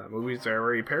movies that are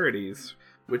already parodies,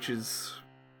 which is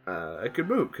a good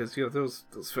move, because,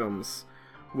 those films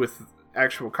with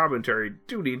actual commentary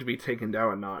do need to be taken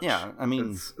down a notch. Yeah, I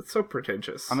mean... It's so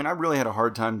pretentious. I mean, I really had a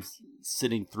hard time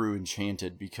sitting through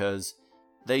Enchanted, because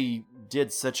they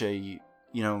did such a...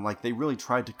 they really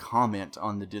tried to comment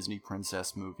on the Disney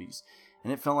princess movies,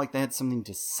 and it felt like they had something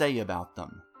to say about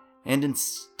them. And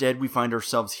instead, we find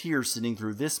ourselves here sitting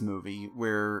through this movie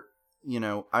where,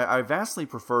 I vastly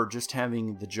prefer just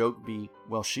having the joke be,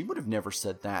 well, she would have never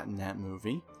said that in that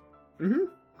movie.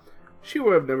 She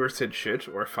would have never said shit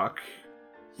or fuck.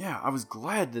 Yeah, I was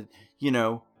glad that,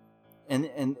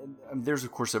 and there's,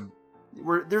 of course,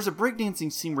 there's a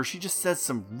breakdancing scene where she just says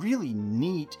some really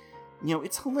neat,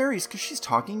 it's hilarious because she's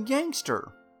talking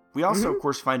gangster. We also, of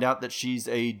course, find out that she's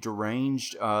a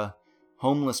deranged,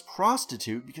 homeless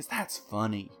prostitute, because that's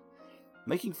funny.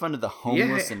 Making fun of the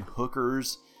homeless and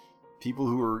hookers, people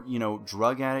who are,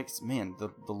 drug addicts, man,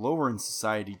 the lower in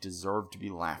society deserve to be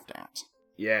laughed at.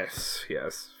 Yes.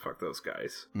 Fuck those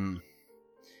guys.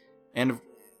 And,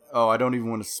 I don't even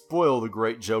want to spoil the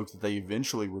great joke that they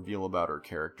eventually reveal about her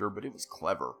character, but it was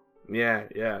clever.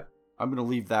 Yeah. I'm going to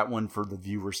leave that one for the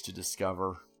viewers to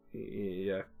discover.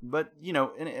 Yeah. But,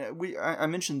 I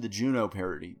mentioned the Juno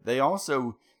parody. They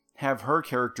also have her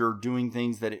character doing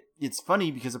things that it's funny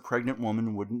because a pregnant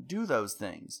woman wouldn't do those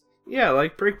things. Yeah,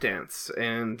 like breakdance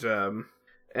and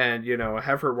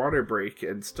have her water break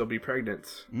and still be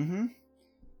pregnant.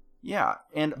 Yeah,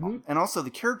 and also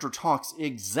the character talks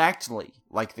exactly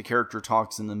like the character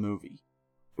talks in the movie.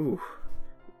 Ooh.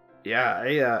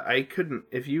 Yeah, I couldn't,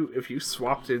 if you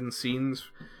swapped in scenes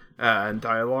and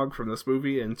dialogue from this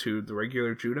movie into the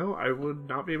regular Juno, I would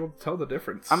not be able to tell the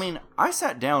difference. I mean, I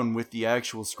sat down with the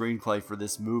actual screenplay for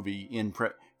this movie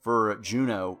for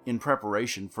Juno in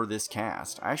preparation for this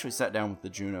cast. I actually sat down with the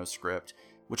Juno script,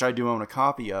 which I do own a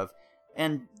copy of,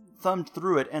 and thumbed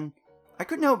through it, and I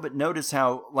couldn't help but notice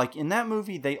how, in that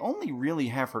movie, they only really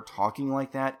have her talking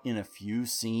like that in a few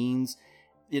scenes.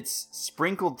 It's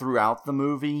sprinkled throughout the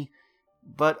movie,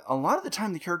 but a lot of the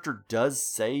time the character does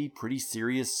say pretty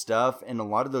serious stuff, and a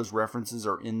lot of those references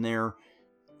are in there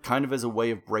kind of as a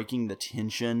way of breaking the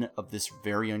tension of this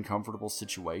very uncomfortable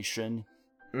situation.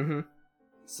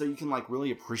 So you can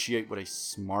really appreciate what a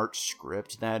smart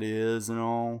script that is and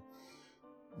all.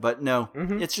 But no,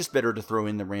 it's just better to throw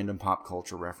in the random pop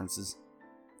culture references.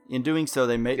 In doing so,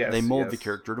 they mold the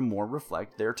character to more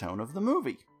reflect their tone of the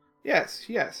movie. Yes,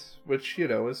 which,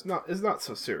 is not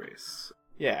so serious.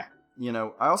 Yeah.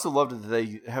 I also loved that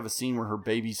they have a scene where her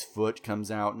baby's foot comes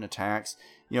out and attacks.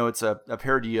 It's a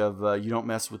parody of You Don't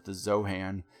Mess with the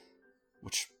Zohan,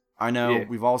 which I know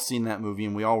we've all seen that movie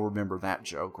and we all remember that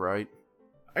joke, right?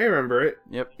 I remember it.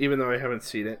 Yep. Even though I haven't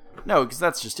seen it. No, because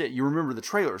that's just it. You remember the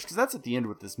trailers, because that's at the end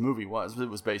what this movie was. It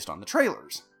was based on the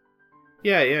trailers.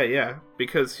 Yeah.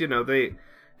 Because,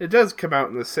 it does come out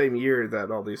in the same year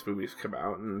that all these movies come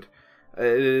out, and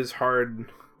it is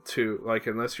hard to,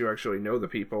 unless you actually know the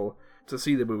people, to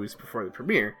see the movies before the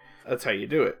premiere. That's how you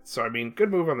do it. So,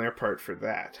 good move on their part for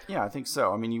that. Yeah, I think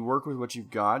so. You work with what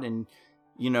you've got, and,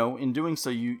 in doing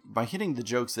so, by hitting the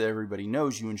jokes that everybody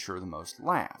knows, you ensure the most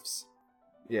laughs.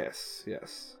 Yes.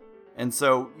 And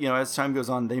so, as time goes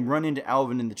on, they run into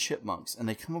Alvin and the Chipmunks, and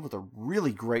they come up with a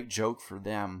really great joke for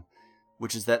them,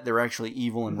 which is that they're actually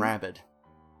evil and rabid.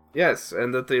 Yes,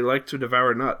 and that they like to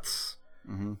devour nuts.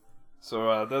 Mm-hmm.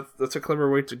 So that's a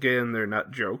clever way to get in their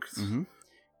nut jokes. Mm-hmm.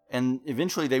 And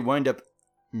eventually they wind up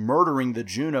murdering the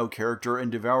Juno character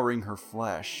and devouring her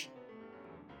flesh.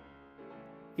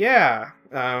 Yeah,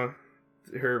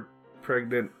 her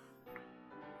pregnant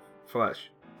flesh.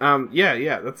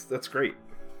 Yeah, that's great.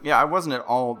 Yeah, that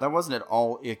wasn't at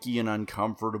all icky and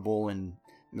uncomfortable and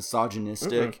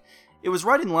misogynistic. Mm-mm. It was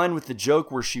right in line with the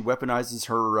joke where she weaponizes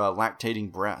her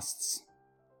lactating breasts.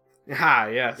 Ah,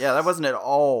 yes. Yeah, that wasn't at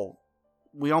all.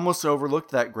 We almost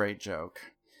overlooked that great joke.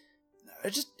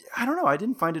 I don't know, I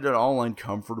didn't find it at all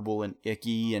uncomfortable and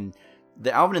icky, and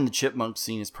the Alvin and the Chipmunks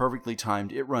scene is perfectly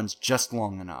timed. It runs just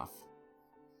long enough.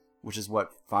 Which is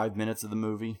 5 minutes of the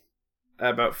movie?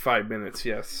 About 5 minutes,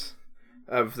 yes,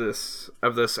 of this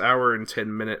hour and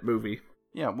 10-minute movie.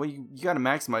 Yeah, well, you got to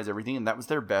maximize everything, and that was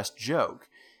their best joke.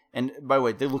 And by the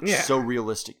way, they looked so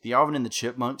realistic. The Alvin and the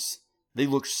Chipmunks, they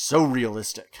looked so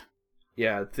realistic.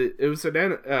 Yeah, it was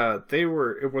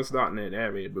it was not an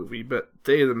animated movie, but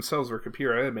they themselves were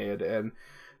computer animated, and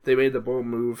they made the bold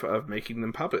move of making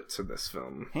them puppets in this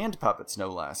film. Hand puppets, no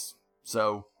less.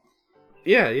 So,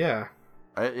 yeah.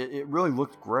 It really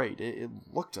looked great. It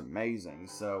looked amazing.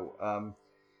 So,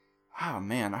 oh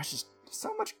man,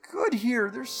 so much good here.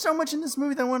 There's so much in this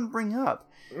movie that I want to bring up.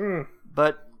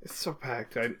 But it's so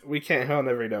packed. We can't hit on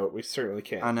every note. We certainly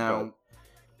can't. I know.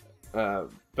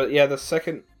 But yeah, the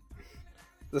second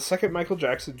Michael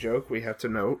Jackson joke we have to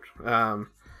note.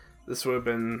 This would have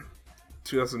been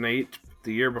 2008,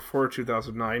 the year before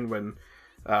 2009, when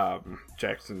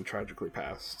Jackson tragically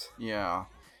passed. Yeah.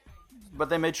 But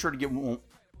they made sure to get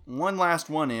one last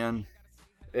one in.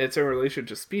 It's in relation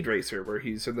to Speed Racer, where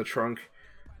he's in the trunk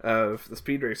of the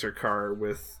Speed Racer car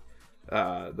with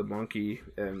the monkey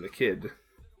and the kid.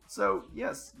 So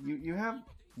yes, you have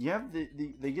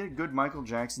they get a good Michael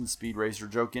Jackson Speed Racer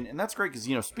joke in, and that's great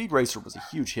because Speed Racer was a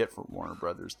huge hit for Warner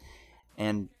Brothers,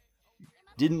 and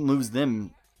didn't lose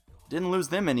them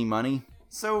any money.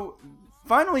 So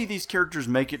finally, these characters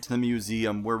make it to the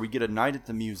museum, where we get a night at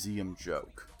the museum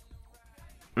joke.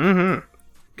 Mm-hmm.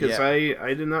 Because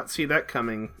I did not see that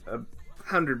coming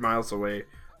 100 miles away.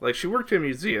 She worked in a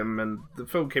museum, and the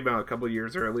film came out a couple of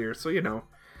years earlier, so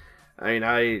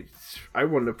I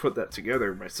wouldn't have put that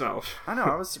together myself. I know,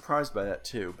 I was surprised by that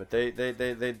too. But they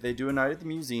do a night at the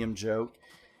museum joke,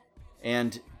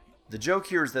 and the joke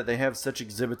here is that they have such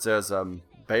exhibits as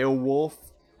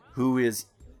Beowulf, who is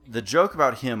the joke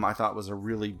about him. I thought was a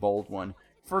really bold one.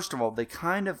 First of all, they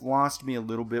kind of lost me a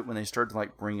little bit when they started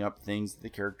to bring up things that the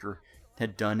character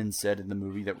had done and said in the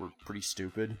movie that were pretty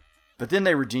stupid. But then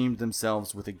they redeemed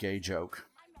themselves with a gay joke.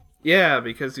 Yeah,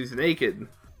 because he's naked.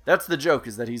 That's the joke,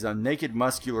 is that he's a naked,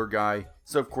 muscular guy,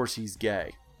 so of course he's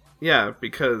gay. Yeah,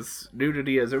 because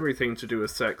nudity has everything to do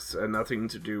with sex and nothing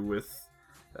to do with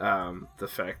the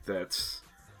fact that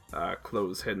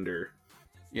clothes hinder.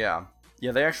 Yeah,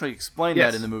 they actually explain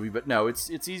that in the movie, but no,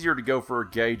 it's easier to go for a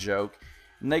gay joke.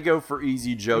 And they go for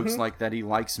easy jokes like that he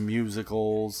likes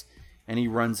musicals, and he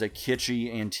runs a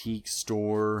kitschy antique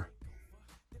store.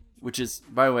 Which is,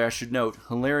 by the way, I should note,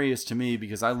 hilarious to me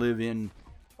because I live in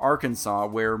Arkansas,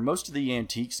 where most of the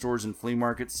antique stores and flea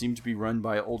markets seem to be run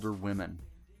by older women.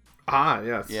 Ah,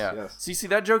 yes. Yeah. Yes. See,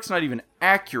 that joke's not even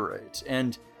accurate.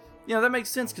 And, that makes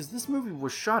sense because this movie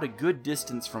was shot a good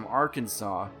distance from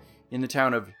Arkansas in the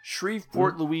town of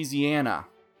Shreveport, Louisiana.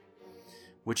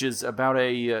 Which is about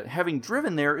having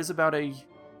driven there is about a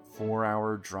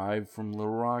 4-hour drive from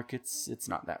Little Rock. It's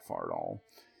not that far at all.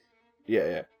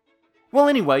 Yeah. Well,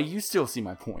 anyway, you still see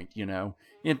my point,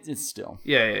 It's still.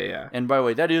 Yeah. And by the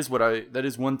way, that is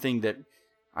one thing that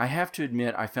I have to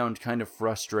admit I found kind of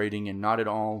frustrating and not at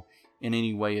all in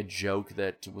any way a joke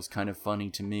that was kind of funny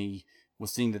to me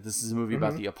was seeing that this is a movie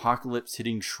about the apocalypse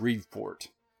hitting Shreveport.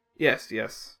 Yes,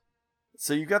 yes.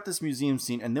 So you got this museum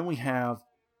scene, and then we have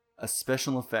a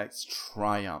special effects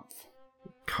triumph.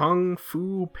 Kung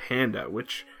Fu Panda,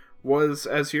 which was,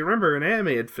 as you remember, an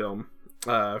animated film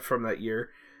from that year,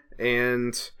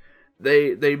 and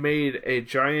they made a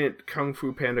giant Kung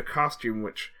Fu Panda costume,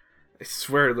 which I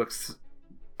swear looks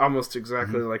almost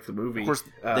exactly like the movie. Of course,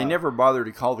 they never bother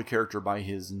to call the character by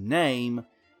his name.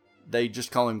 They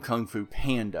just call him Kung Fu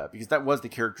Panda, because that was the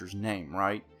character's name,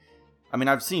 right? I mean,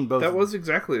 I've seen both. That was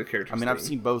exactly the character's name. I've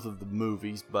seen both of the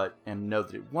movies, and know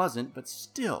that it wasn't, but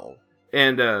still.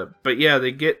 And but yeah,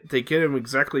 they get him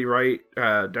exactly right,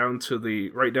 down to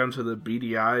the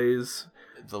beady eyes,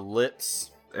 the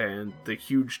lips, and the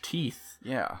huge teeth.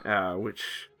 Yeah.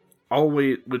 Which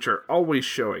are always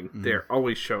showing. Mm-hmm. They're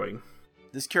always showing.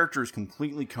 This character is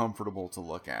completely comfortable to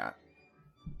look at.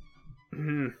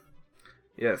 Mm-hmm.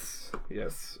 Yes.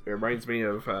 It reminds me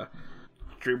of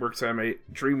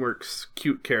DreamWorks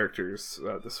cute characters.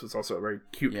 This was also a very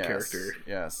cute character.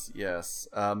 Yes.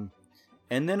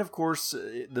 And then, of course,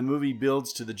 the movie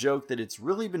builds to the joke that it's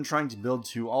really been trying to build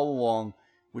to all along,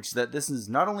 which is that this is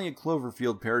not only a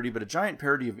Cloverfield parody, but a giant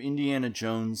parody of Indiana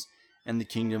Jones and the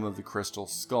Kingdom of the Crystal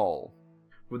Skull.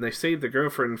 When they save the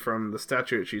girlfriend from the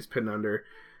statue that she's pinned under,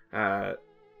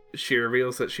 she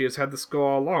reveals that she has had the skull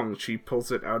all along. She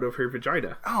pulls it out of her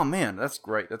vagina. Oh, man, that's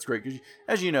great. That's great. 'Cause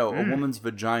as you know, a woman's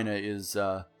vagina is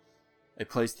a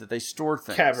place that they store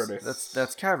things. Cavernous.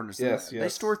 That's cavernous. Yes. They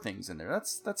store things in there.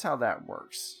 That's how that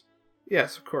works.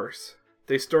 Yes, of course.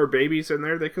 They store babies in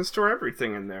there. They can store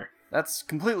everything in there. That's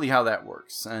completely how that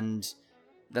works. And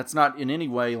that's not in any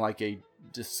way like a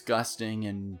disgusting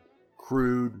and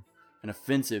crude and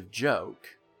offensive joke.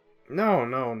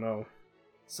 No.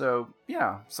 So,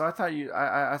 yeah. So I thought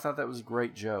I thought that was a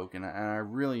great joke, and I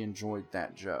really enjoyed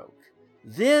that joke.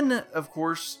 Then, of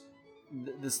course,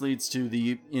 this leads to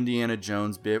the Indiana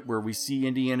Jones bit where we see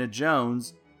Indiana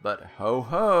Jones, but ho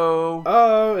ho.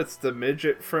 Oh, it's the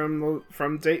midget from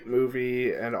Date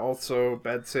Movie and also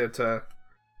Bad Santa.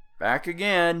 Back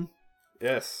again.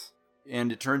 Yes.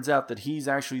 And it turns out that he's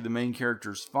actually the main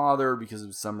character's father because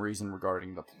of some reason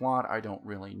regarding the plot. I don't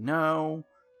really know.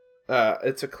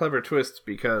 It's a clever twist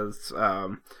because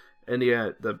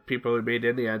the people who made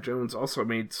Indiana Jones also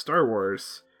made Star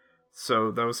Wars.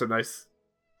 So that was a nice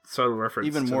subtle reference.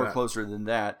 Even more closer than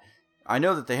that. I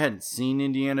know that they hadn't seen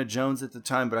Indiana Jones at the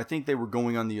time, but I think they were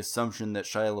going on the assumption that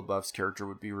Shia LaBeouf's character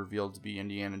would be revealed to be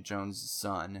Indiana Jones'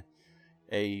 son.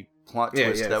 A plot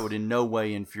twist that would in no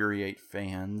way infuriate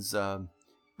fans. By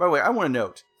the way, I want to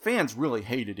note, fans really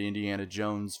hated Indiana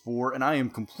Jones 4, and I am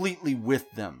completely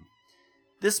with them.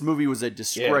 This movie was a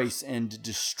disgrace and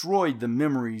destroyed the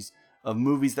memories of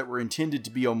movies that were intended to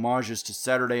be homages to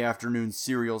Saturday afternoon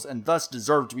serials and thus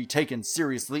deserved to be taken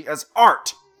seriously as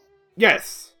art.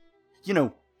 Yes. You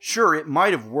know, sure, it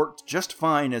might have worked just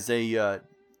fine as a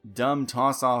dumb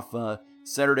toss-off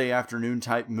Saturday afternoon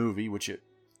type movie,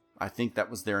 I think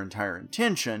that was their entire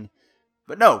intention.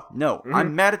 But no,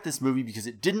 I'm mad at this movie because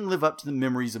it didn't live up to the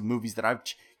memories of movies that I've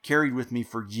carried with me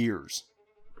for years.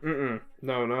 No,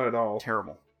 not at all.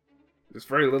 Terrible. There's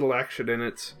very little action in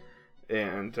it,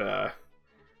 and it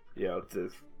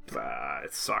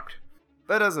sucked.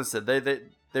 But as I said,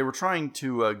 they were trying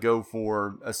to go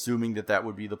for assuming that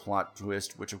would be the plot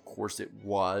twist, which of course it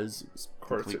was. It was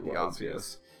completely obvious.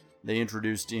 Yes. They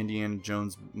introduced Indiana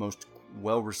Jones' most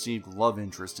well-received love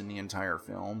interest in the entire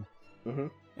film. Mm-hmm.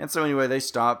 And so anyway, they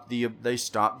stopped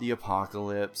the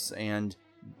apocalypse, and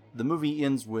the movie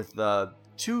ends with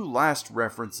two last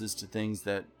references to things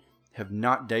that have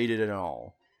not dated at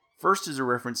all. First is a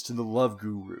reference to the love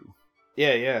guru.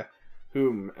 Yeah.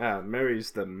 Who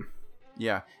marries them.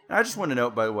 Yeah. And I just want to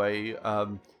note, by the way,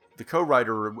 the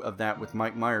co-writer of that with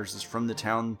Mike Myers is from the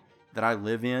town that I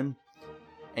live in.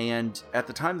 And at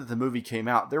the time that the movie came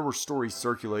out, there were stories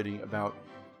circulating about,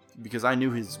 because I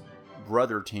knew his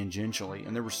brother tangentially,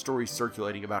 and there were stories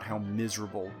circulating about how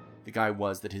miserable the guy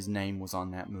was that his name was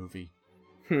on that movie.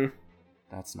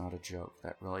 That's not a joke.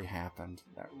 That really happened.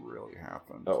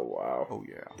 Oh, wow. Oh,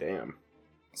 yeah. Damn.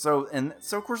 So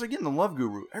of course, again, the Love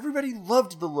Guru. Everybody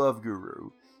loved the Love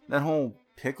Guru. That whole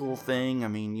pickle thing, I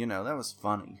mean, that was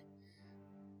funny.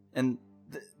 And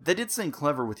they did something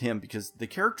clever with him because the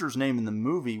character's name in the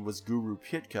movie was Guru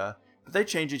Pitka, but they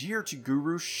changed it here to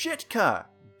Guru Shitka.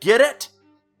 Get it?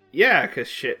 Yeah, 'cause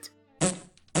shit.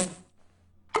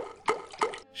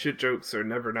 Shit jokes are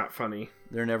never not funny.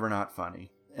 They're never not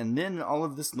funny. And then all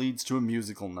of this leads to a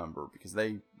musical number, because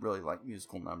they really like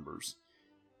musical numbers.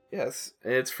 Yes,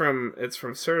 it's from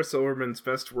Sarah Silverman's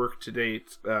best work to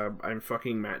date. I'm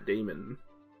fucking Matt Damon.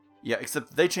 Yeah,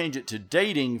 except they change it to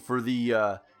dating for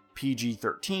the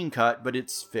PG-13 cut, but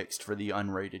it's fixed for the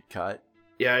unrated cut.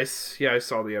 Yeah, I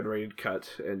saw the unrated cut,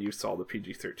 and you saw the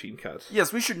PG-13 cut.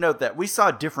 Yes, we should note that we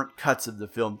saw different cuts of the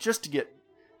film just to get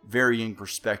varying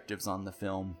perspectives on the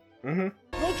film.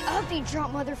 Mm-hmm. Wake up, you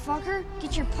drunk motherfucker!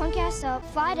 Get your punk ass up,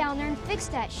 fly down there, and fix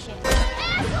that shit.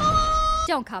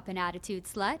 Don't cop an attitude,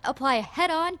 slut. Apply a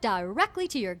head-on directly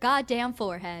to your goddamn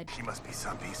forehead. She must be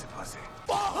some piece of pussy.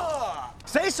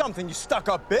 Say something, you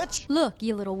stuck-up bitch! Look,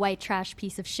 you little white trash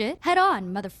piece of shit. Head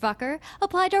on, motherfucker.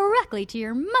 Apply directly to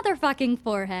your motherfucking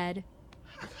forehead.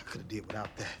 I could have did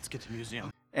without that. Let's get to the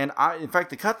museum. And in fact,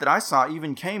 the cut that I saw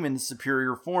even came in the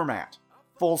superior format.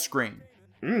 Full screen.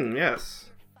 Yes.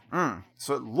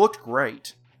 So it looked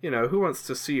great. You know, who wants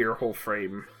to see your whole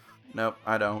frame? Nope,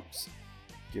 I don't.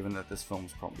 Given that this film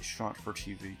was probably shot for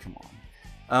TV, come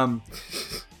on.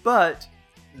 But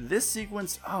this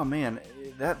sequence, oh man,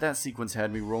 that sequence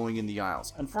had me rolling in the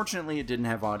aisles. Unfortunately, it didn't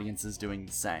have audiences doing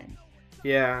the same.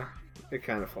 Yeah, it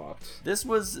kind of flopped. This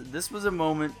was a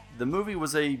moment. The movie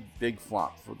was a big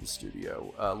flop for the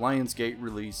studio. Lionsgate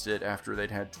released it after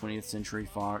they'd had 20th Century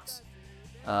Fox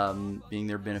being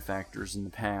their benefactors in the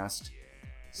past.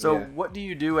 So What do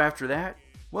you do after that?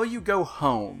 Well, you go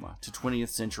home to 20th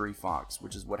Century Fox,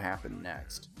 which is what happened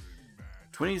next.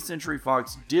 20th Century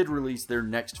Fox did release their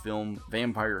next film,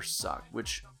 Vampires Suck,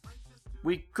 which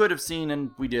we could have seen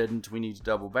and we didn't. We need to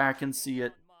double back and see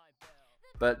it.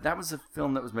 But that was a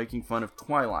film that was making fun of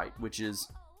Twilight, which is...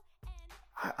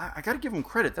 I gotta give them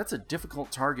credit. That's a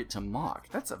difficult target to mock.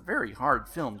 That's a very hard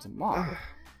film to mock.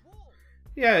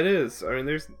 Yeah, it is. I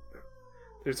mean,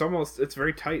 there's almost... It's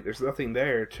very tight. There's nothing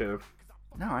there to...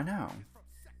 No, I know.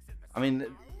 I mean,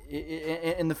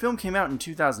 and the film came out in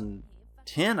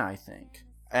 2010, I think,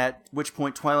 at which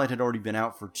point Twilight had already been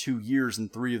out for 2 years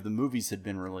and 3 of the movies had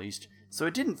been released, so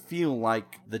it didn't feel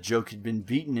like the joke had been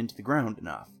beaten into the ground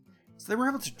enough. So they were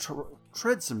able to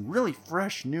tread some really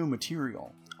fresh new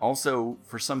material. Also,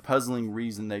 for some puzzling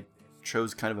reason, they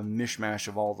chose kind of a mishmash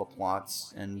of all the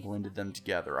plots and blended them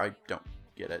together. I don't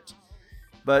get it.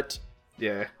 But...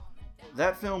 yeah.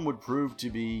 That film would prove to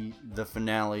be the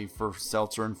finale for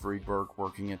Seltzer and Friedberg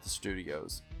working at the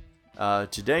studios.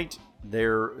 To date,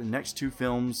 their next 2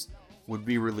 films would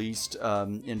be released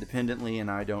independently,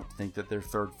 and I don't think that their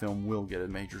third film will get a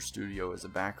major studio as a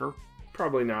backer.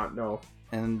 Probably not, no.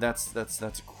 And that's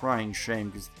a crying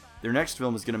shame, because their next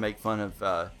film is going to make fun of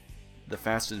the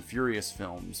Fast and Furious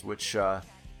films, which,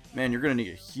 man, you're going to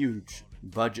need a huge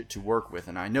budget to work with,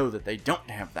 and I know that they don't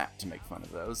have that to make fun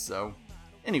of those, so...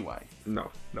 Anyway. No.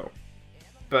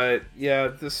 But, yeah,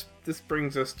 this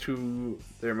brings us to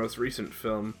their most recent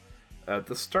film,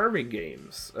 The Starving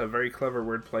Games, a very clever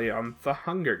wordplay on The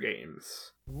Hunger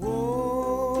Games.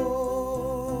 Oh,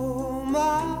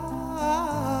 my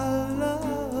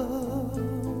love,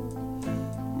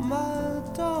 my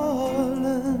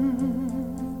darling,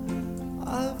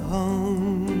 I've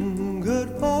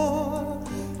hungered for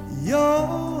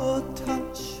your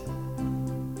touch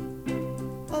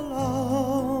a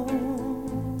long,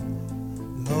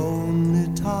 lonely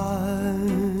time.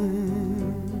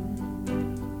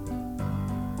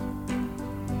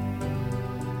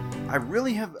 I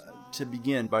really have to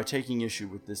begin by taking issue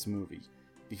with this movie,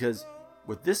 because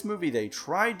with this movie they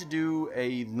tried to do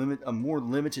a more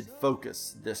limited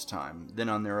focus this time than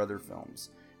on their other films.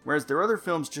 Whereas their other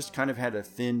films just kind of had a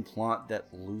thin plot that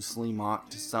loosely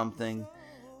mocked something.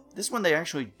 This one they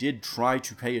actually did try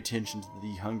to pay attention to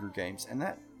the Hunger Games, and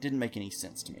that didn't make any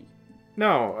sense to me.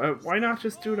 No, why not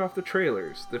just do it off the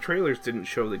trailers? The trailers didn't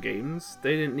show the games.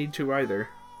 They didn't need to either.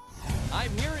 I'm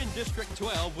here in District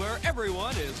 12 where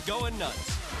everyone is going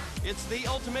nuts. It's the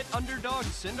ultimate underdog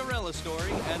Cinderella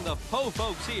story, and the po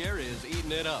folks here is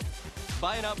eating it up.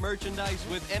 Buying up merchandise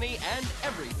with any and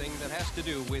everything that has to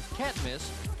do with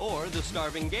Can't-Miss or the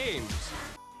Starving Games.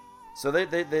 So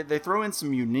they throw in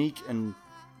some unique and,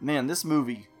 man, this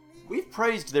movie, we've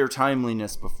praised their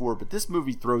timeliness before, but this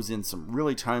movie throws in some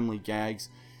really timely gags,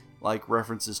 like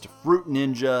references to Fruit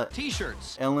Ninja,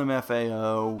 T-shirts,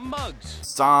 LMFAO, mugs,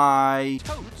 Psy,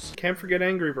 totes. Can't forget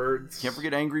Angry Birds.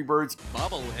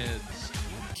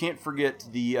 Bobbleheads. Can't forget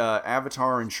the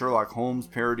Avatar and Sherlock Holmes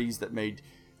parodies that made,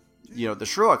 the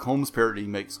Sherlock Holmes parody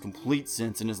makes complete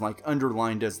sense and is like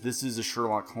underlined as this is a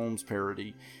Sherlock Holmes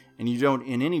parody, and you don't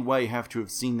in any way have to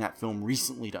have seen that film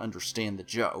recently to understand the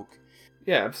joke.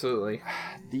 Yeah, absolutely.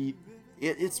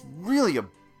 It's really a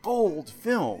bold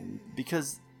film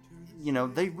because,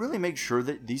 they really make sure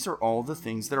that these are all the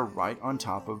things that are right on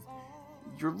top of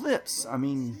your lips. I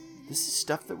mean, This is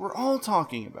stuff that we're all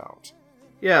talking about.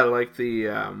 Yeah, like the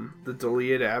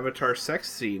deleted Avatar sex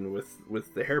scene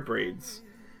with the hair braids.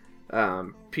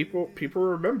 People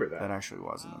remember that. That actually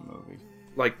was in the movie.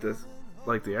 Like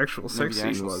the actual sex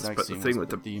scene was, but the thing with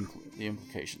the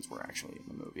implications were actually in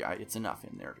the movie. It's enough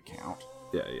in there to count.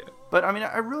 Yeah. But I mean,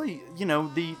 I really,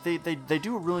 they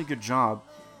do a really good job.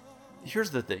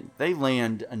 Here's the thing: they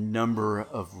land a number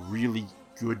of really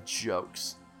good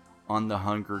jokes on the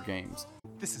Hunger Games.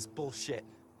 This is bullshit.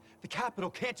 The Capitol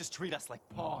can't just treat us like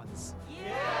pawns.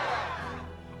 Yeah!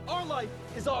 Our life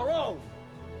is our own.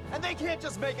 And they can't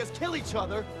just make us kill each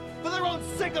other for their own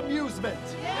sick amusement.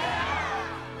 Yeah!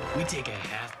 We take a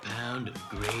half-pound of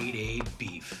grade A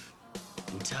beef.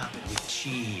 We top it with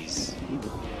cheese.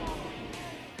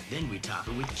 Then we top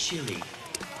it with chili.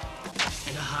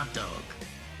 And a hot dog.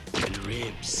 And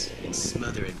ribs. And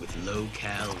smother it with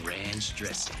low-cal ranch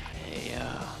dressing. Hey,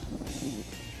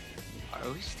 are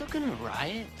we still gonna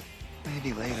riot?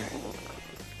 Maybe later.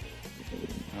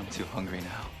 I'm too hungry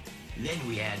now. Then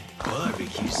we add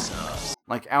barbecue sauce.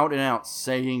 Like out and out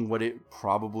saying what it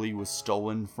probably was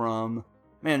stolen from.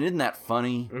 Man, isn't that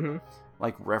funny? Mm-hmm.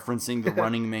 Like referencing the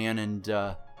Running Man and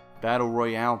Battle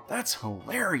Royale. That's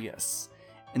hilarious.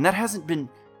 And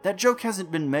that joke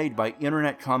hasn't been made by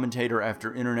internet commentator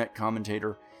after internet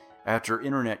commentator after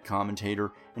internet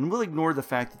commentator. And we'll ignore the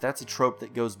fact that that's a trope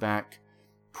that goes back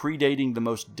predating the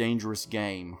most dangerous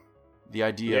game. The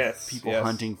idea of people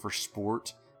hunting for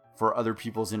sport, for other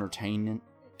people's entertainment.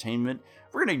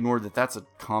 We're going to ignore that that's a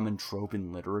common trope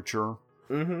in literature.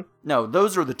 Mm-hmm. No,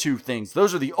 those are the two things.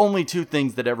 Those are the only two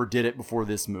things that ever did it before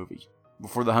this movie.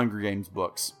 Before the Hunger Games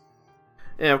books.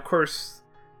 And of course,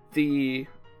 the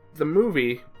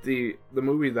movie,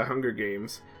 The Hunger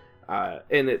Games,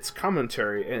 and its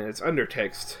commentary and its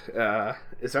undertext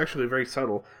is actually very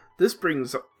subtle. This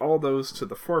brings all those to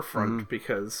the forefront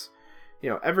because,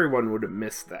 everyone would have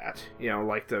missed that.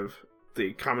 Like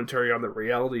the commentary on the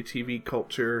reality TV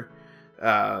culture,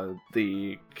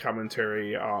 the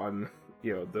commentary on,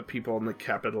 the people in the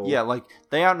Capitol. Yeah, like,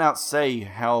 they out and out say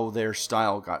how their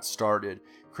style got started,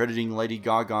 crediting Lady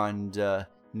Gaga and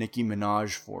Nicki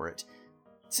Minaj for it.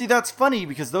 See, that's funny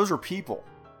because those are people.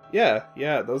 Yeah,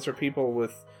 those are people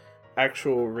with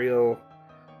actual, real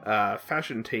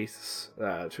fashion tastes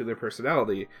to their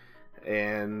personality,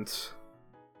 and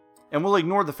we'll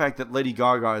ignore the fact that Lady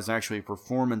Gaga is actually a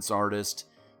performance artist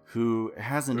who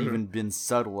hasn't even been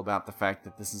subtle about the fact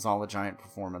that this is all a giant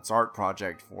performance art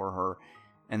project for her,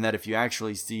 and that if you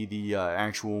actually see the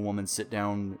actual woman sit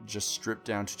down, just stripped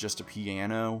down to just a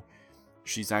piano,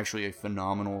 she's actually a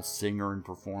phenomenal singer and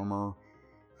performer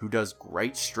who does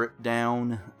great stripped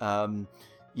down.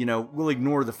 We'll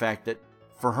ignore the fact that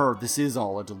for her, this is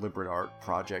all a deliberate art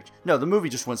project. No, the movie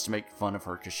just wants to make fun of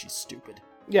her because she's stupid.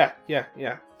 Yeah,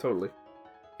 totally.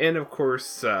 And of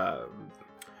course,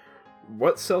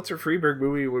 what Seltzer Freeberg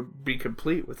movie would be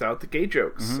complete without the gay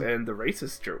jokes and the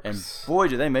racist jokes? And boy,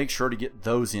 do they make sure to get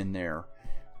those in there.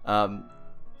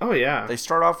 Oh, yeah. They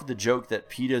start off with the joke that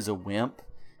PETA's a wimp,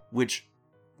 which,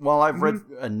 while I've read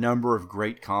a number of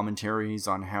great commentaries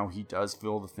on how he does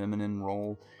fill the feminine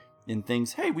role in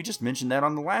things, hey, we just mentioned that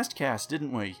on the last cast,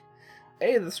 didn't we?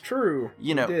 Hey, that's true.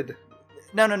 We did.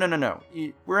 No.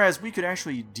 Whereas we could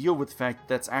actually deal with the fact that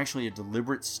that's actually a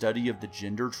deliberate study of the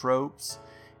gender tropes,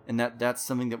 and that's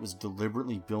something that was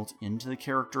deliberately built into the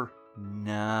character.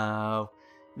 No,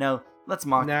 let's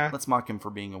mock him for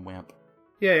being a wimp.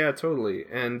 Yeah, totally.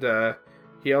 And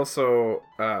he also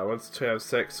wants to have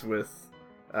sex with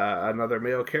another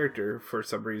male character for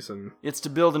some reason. It's to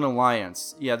build an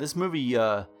alliance. Yeah, this movie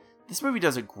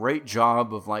does a great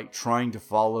job of trying to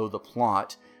follow the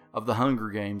plot of the Hunger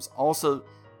Games. Also,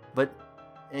 but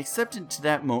except to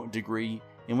that degree,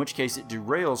 in which case it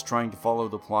derails trying to follow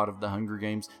the plot of the Hunger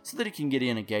Games so that it can get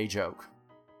in a gay joke.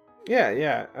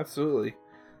 Yeah, absolutely.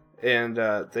 And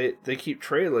they keep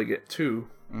trailing it too.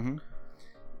 Mm-hmm.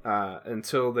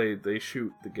 Until they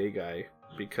shoot the gay guy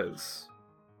because.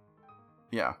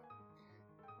 Yeah.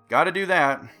 Gotta do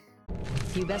that.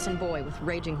 Pubescent boy with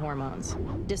raging hormones.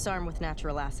 Disarmed with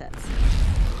natural assets.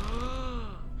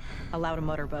 Allowed a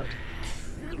motorboat.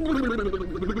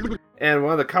 And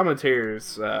one of the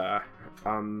commentators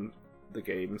on the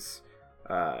games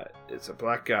is a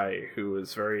black guy who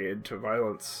is very into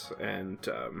violence and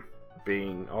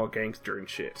being all gangster and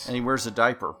shit. And he wears a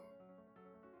diaper.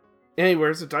 And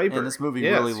this movie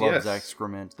really loves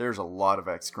excrement. There's a lot of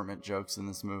excrement jokes in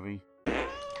this movie.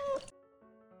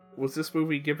 Was this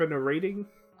movie given a rating?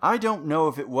 I don't know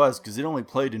if it was, because it only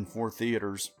played in 4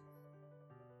 theaters.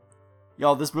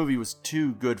 Y'all, this movie was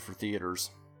too good for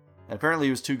theaters. And apparently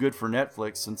it was too good for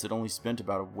Netflix, since it only spent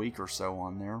about a week or so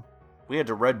on there. We had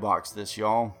to redbox this,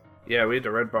 y'all. Yeah, we had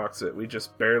to redbox it. We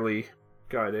just barely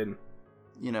got in.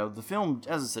 You know, the film,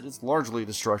 as I said, it's largely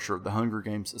the structure of the Hunger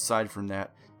Games. Aside from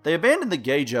that, they abandoned the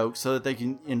gay joke so that they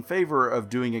can, in favor of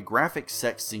doing a graphic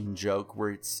sex scene joke,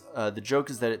 where it's the joke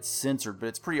is that it's censored, but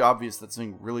it's pretty obvious that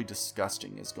something really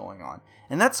disgusting is going on,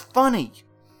 and that's funny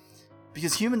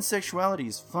because human sexuality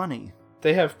is funny.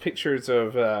 They have pictures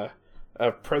of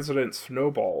President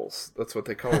Snowballs. That's what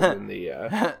they call them in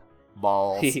the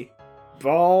balls.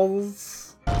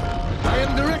 Balls. I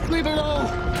am directly below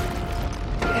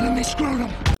the enemy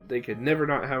scrotum. They could never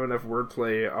not have enough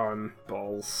wordplay on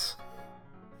balls.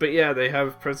 But yeah, they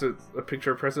have a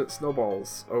picture of President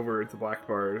Snowballs over at the Black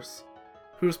Bars,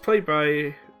 who's played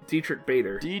by Dietrich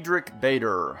Bader. Dietrich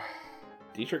Bader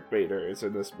is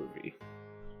in this movie.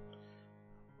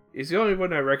 He's the only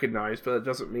one I recognize, but it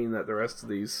doesn't mean that the rest of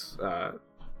these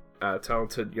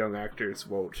talented young actors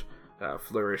won't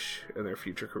flourish in their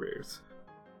future careers.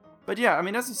 But yeah, I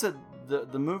mean, as I said,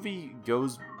 the movie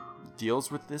deals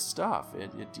with this stuff.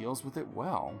 It deals with it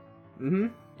well. Mm-hmm.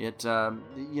 It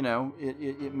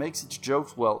it makes its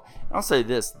jokes well. I'll say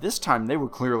this time they were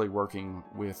clearly working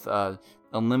with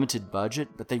unlimited budget,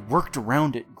 but they worked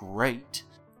around it great.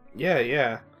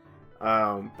 Yeah.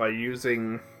 By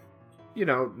using,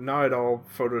 not at all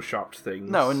photoshopped things.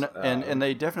 No, and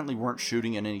they definitely weren't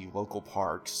shooting in any local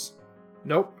parks.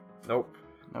 Nope. Not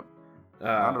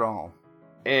at all.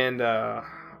 And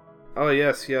oh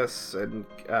yes, and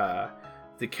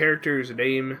the character's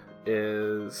name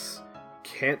is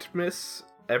Can't Miss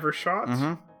Evershot.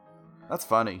 Mm-hmm. That's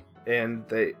funny. And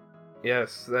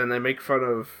then they make fun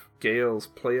of Gale's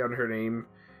play on her name,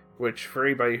 which for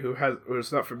anybody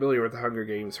who's not familiar with the Hunger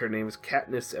Games, her name is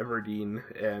Katniss Everdeen,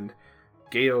 and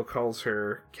Gale calls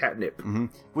her Catnip. Mm-hmm.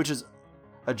 Which is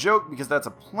a joke because that's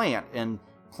a plant, and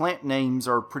plant names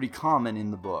are pretty common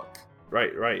in the book.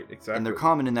 Right, exactly. And they're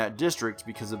common in that district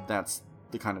because that's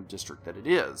the kind of district that it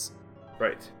is.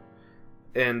 Right.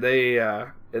 And they,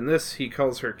 in this, he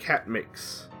calls her Cat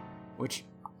Mix. Which,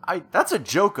 that's a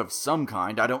joke of some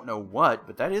kind. I don't know what,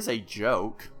 but that is a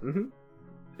joke. Mm-hmm.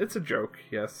 It's a joke,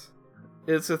 yes.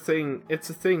 It's a thing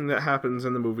that happens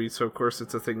in the movie, so of course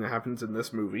it's a thing that happens in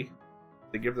this movie.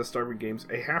 They give the Hunger Games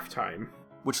a halftime.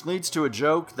 Which leads to a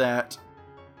joke that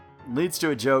leads to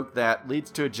a joke that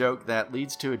leads to a joke that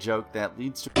leads to a joke that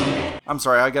leads to... I'm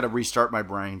sorry, I gotta restart my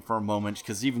brain for a moment,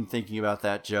 because even thinking about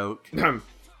that joke...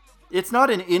 It's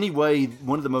not in any way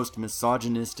one of the most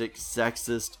misogynistic,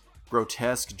 sexist,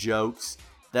 grotesque jokes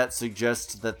that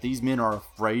suggests that these men are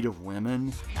afraid of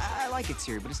women. I like it,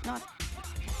 Siri, but it's not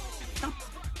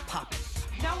popping.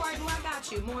 Don't worry, boo, I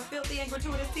got you. More filthy and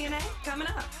gratuitous TNA coming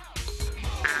up.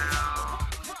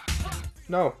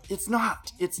 No. It's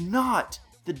not.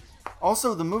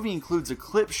 Also, the movie includes a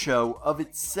clip show of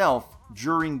itself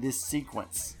during this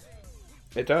sequence.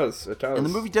 It does. And the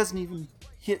movie doesn't even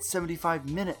hit 75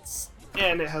 minutes.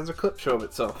 And it has a clip show of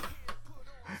itself.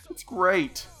 It's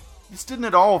great. This didn't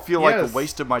at all feel like a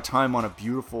waste of my time on a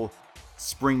beautiful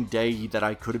spring day that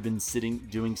I could have been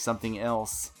doing something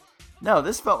else. No,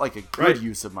 this felt like a good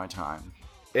use of my time.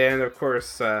 And of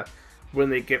course, when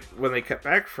they cut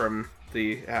back from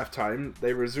the halftime,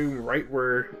 they resume right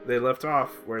where they left off,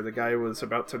 where the guy was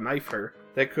about to knife her.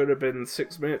 That could have been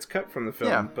 6 minutes cut from the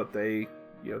film, but they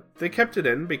kept it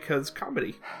in because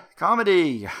comedy.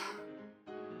 Comedy!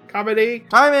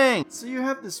 Timing! So you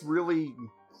have this really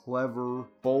clever,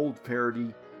 bold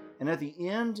parody, and at the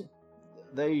end,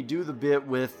 they do the bit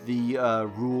with the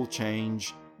rule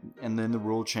change, and then the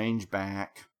rule change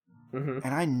back. Mm-hmm.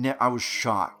 And I was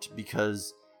shocked,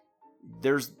 because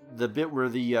there's the bit where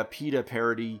the PETA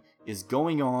parody is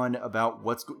going on about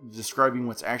describing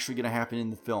what's actually going to happen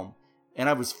in the film. And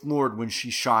I was floored when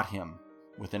she shot him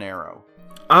with an arrow.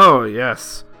 Oh,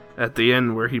 yes. At the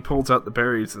end, where he pulls out the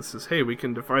berries and says, "Hey, we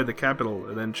can defy the Capitol."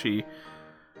 And then she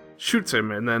shoots him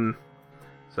and then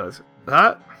says,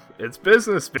 it's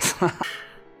business, bitch.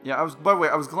 Yeah, by the way,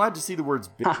 I was glad to see the words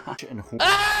bitch and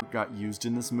whore got used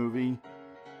in this movie,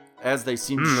 as they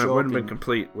seem to show it up wouldn't in been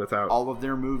complete without all of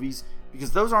their movies,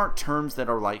 because those aren't terms that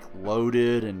are like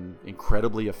loaded and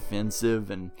incredibly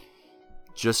offensive and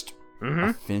just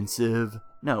offensive.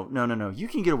 No. You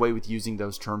can get away with using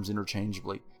those terms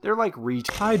interchangeably. They're like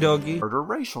Hi, doggy. Or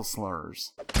racial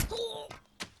slurs.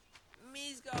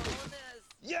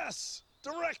 Yes!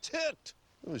 Direct hit!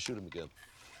 I'm gonna shoot him again.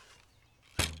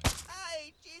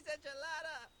 Ay, cheese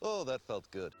enchilada! Oh, that felt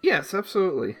good. Yes,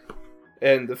 absolutely.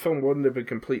 And the film wouldn't have been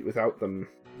complete without them.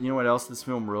 You know what else this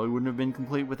film really wouldn't have been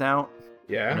complete without?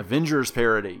 Yeah? An Avengers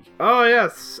parody. Oh,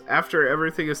 yes! After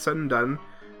everything is said and done,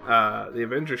 the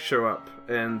Avengers show up,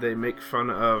 and they make fun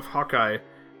of Hawkeye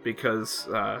because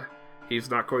he's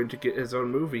not going to get his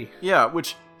own movie. Yeah,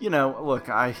 which, look,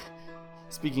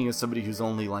 speaking as somebody who's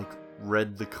only,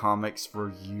 read the comics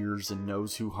for years and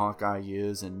knows who Hawkeye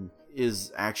is and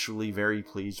is actually very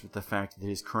pleased with the fact that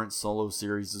his current solo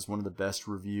series is one of the best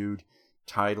reviewed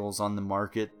titles on the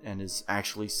market and is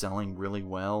actually selling really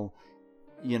well.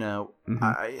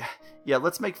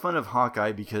 Let's make fun of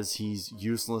Hawkeye because he's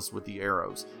useless with the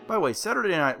arrows. By the way,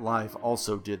 Saturday Night Live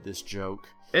also did this joke.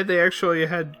 And they actually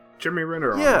had Jeremy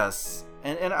Renner on. Yes.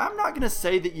 And I'm not going to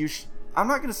say that you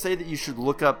should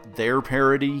look up their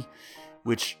parody,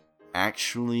 which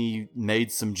actually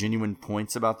made some genuine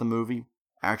points about the movie,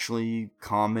 actually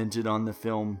commented on the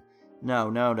film. No.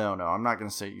 I'm not going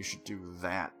to say you should do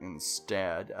that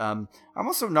instead. I'm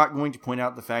also not going to point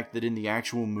out the fact that in the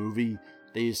actual movie,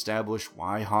 they establish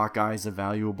why Hawkeye's a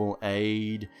valuable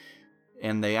aide,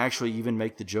 and they actually even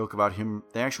make the joke about him.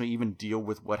 They actually even deal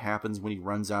with what happens when he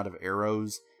runs out of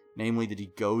arrows, namely that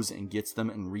he goes and gets them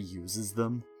and reuses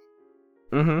them.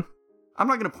 Mm-hmm. I'm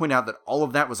not going to point out that all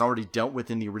of that was already dealt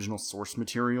with in the original source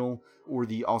material, or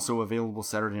the also available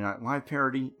Saturday Night Live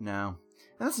parody. No.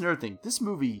 And that's another thing. This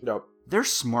movie, nope. They're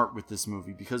smart with this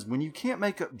movie, because when you can't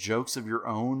make up jokes of your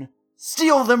own,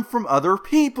 steal them from other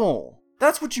people.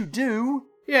 That's what you do.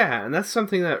 Yeah, and that's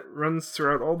something that runs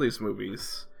throughout all these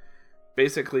movies.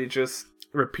 Basically just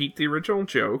repeat the original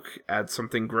joke, add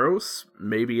something gross,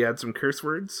 maybe add some curse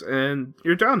words, and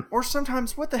you're done. Or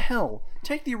sometimes, what the hell?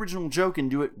 Take the original joke and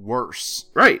do it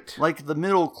worse. Right. Like the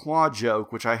middle claw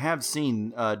joke, which I have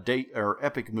seen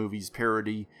Epic Movies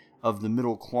parody of the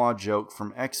middle claw joke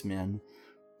from X-Men,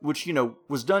 which,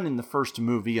 was done in the first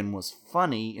movie and was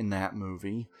funny in that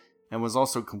movie, and was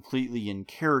also completely in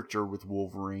character with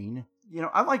Wolverine.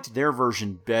 I liked their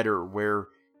version better, where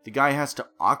the guy has to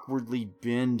awkwardly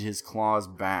bend his claws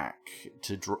back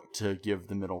to give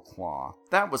the middle claw.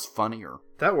 That was funnier.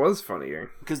 That was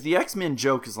funnier. Because the X-Men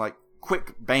joke is like,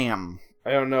 quick, bam.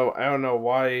 I don't know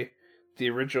why the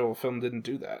original film didn't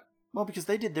do that. Well, because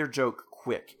they did their joke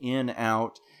quick, in,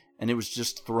 out, and it was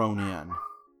just thrown in.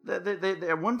 They,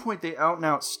 at one point, they out and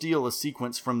out steal a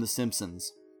sequence from The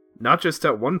Simpsons. Not just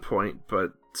at one point,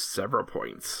 but several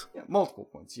points. Yeah, multiple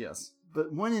points, yes.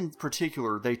 But one in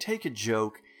particular, they take a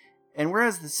joke, and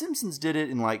whereas The Simpsons did it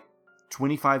in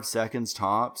 25 seconds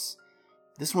tops,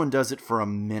 this one does it for a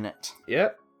minute.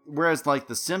 Yep. Whereas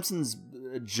The Simpsons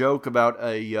joke about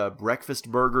a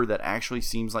breakfast burger that actually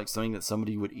seems like something that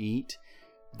somebody would eat,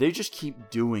 they just keep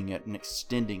doing it and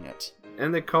extending it.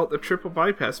 And they call it the triple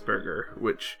bypass burger,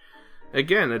 which,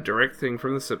 again, a direct thing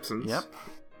from The Simpsons. Yep.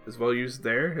 Is well used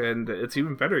there, and it's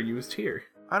even better used here.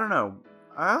 I don't know.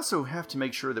 I also have to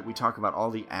make sure that we talk about all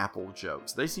the Apple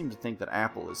jokes. They seem to think that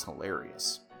Apple is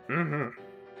hilarious. Mm-hmm.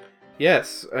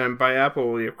 Yes, and by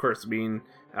Apple we of course mean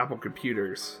Apple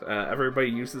computers. Everybody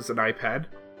uses an iPad.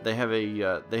 They have a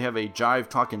Jive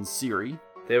talking Siri.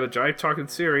 They have a Jive talking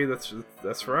Siri.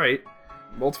 That's right.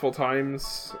 Multiple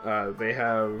times. They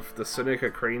have the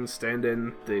Seneca Crane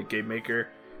stand-in, the game maker.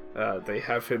 They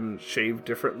have him shave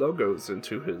different logos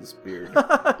into his beard.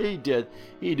 He did.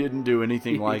 He didn't do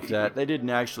anything like that. They didn't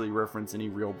actually reference any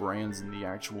real brands in the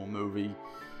actual movie.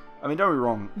 I mean, don't get me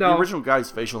wrong. No. The original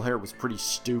guy's facial hair was pretty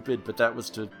stupid, but that was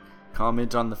to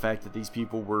comment on the fact that these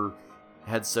people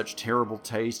had such terrible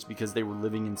taste because they were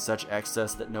living in such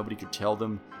excess that nobody could tell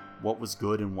them what was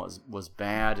good and what was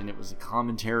bad, and it was a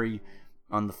commentary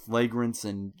on the flagrance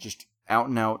and just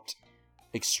out-and-out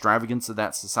extravagance of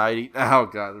that society. Oh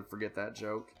god, forget that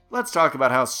joke. Let's talk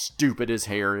about how stupid his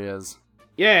hair is.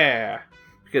 Yeah,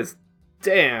 because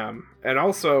damn. And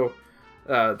also,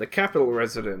 the Capitol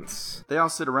residents. They all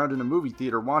sit around in a movie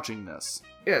theater watching this.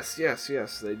 Yes,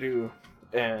 they do.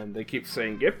 And they keep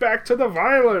saying, get back to the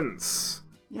violence!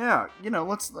 Yeah,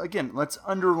 let's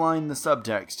underline the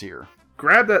subtext here.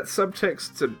 Grab that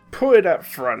subtext and put it up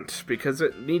front, because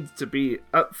it needs to be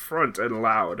up front and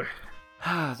loud.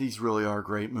 These really are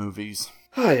great movies.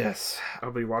 Ah, yes.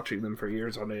 I'll be watching them for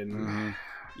years on end. Mm-hmm.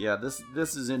 Yeah,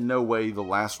 this is in no way the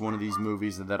last one of these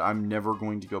movies, and that I'm never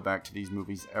going to go back to these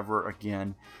movies ever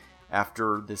again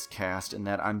after this cast, and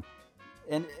that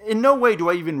and in no way do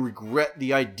I even regret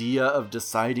the idea of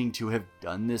deciding to have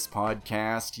done this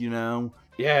podcast,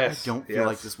 Yes. I don't feel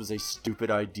like this was a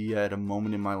stupid idea at a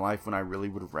moment in my life when I really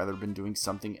would have rather been doing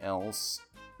something else.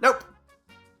 Nope!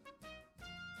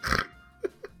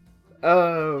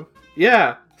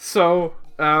 Yeah, so,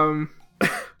 I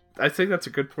think that's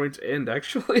a good point to end,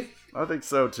 actually. I think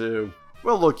so, too.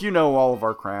 Well, look, you know all of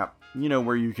our crap. You know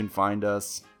where you can find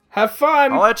us. Have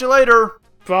fun! I'll at you later!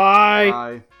 Bye!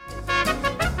 Bye.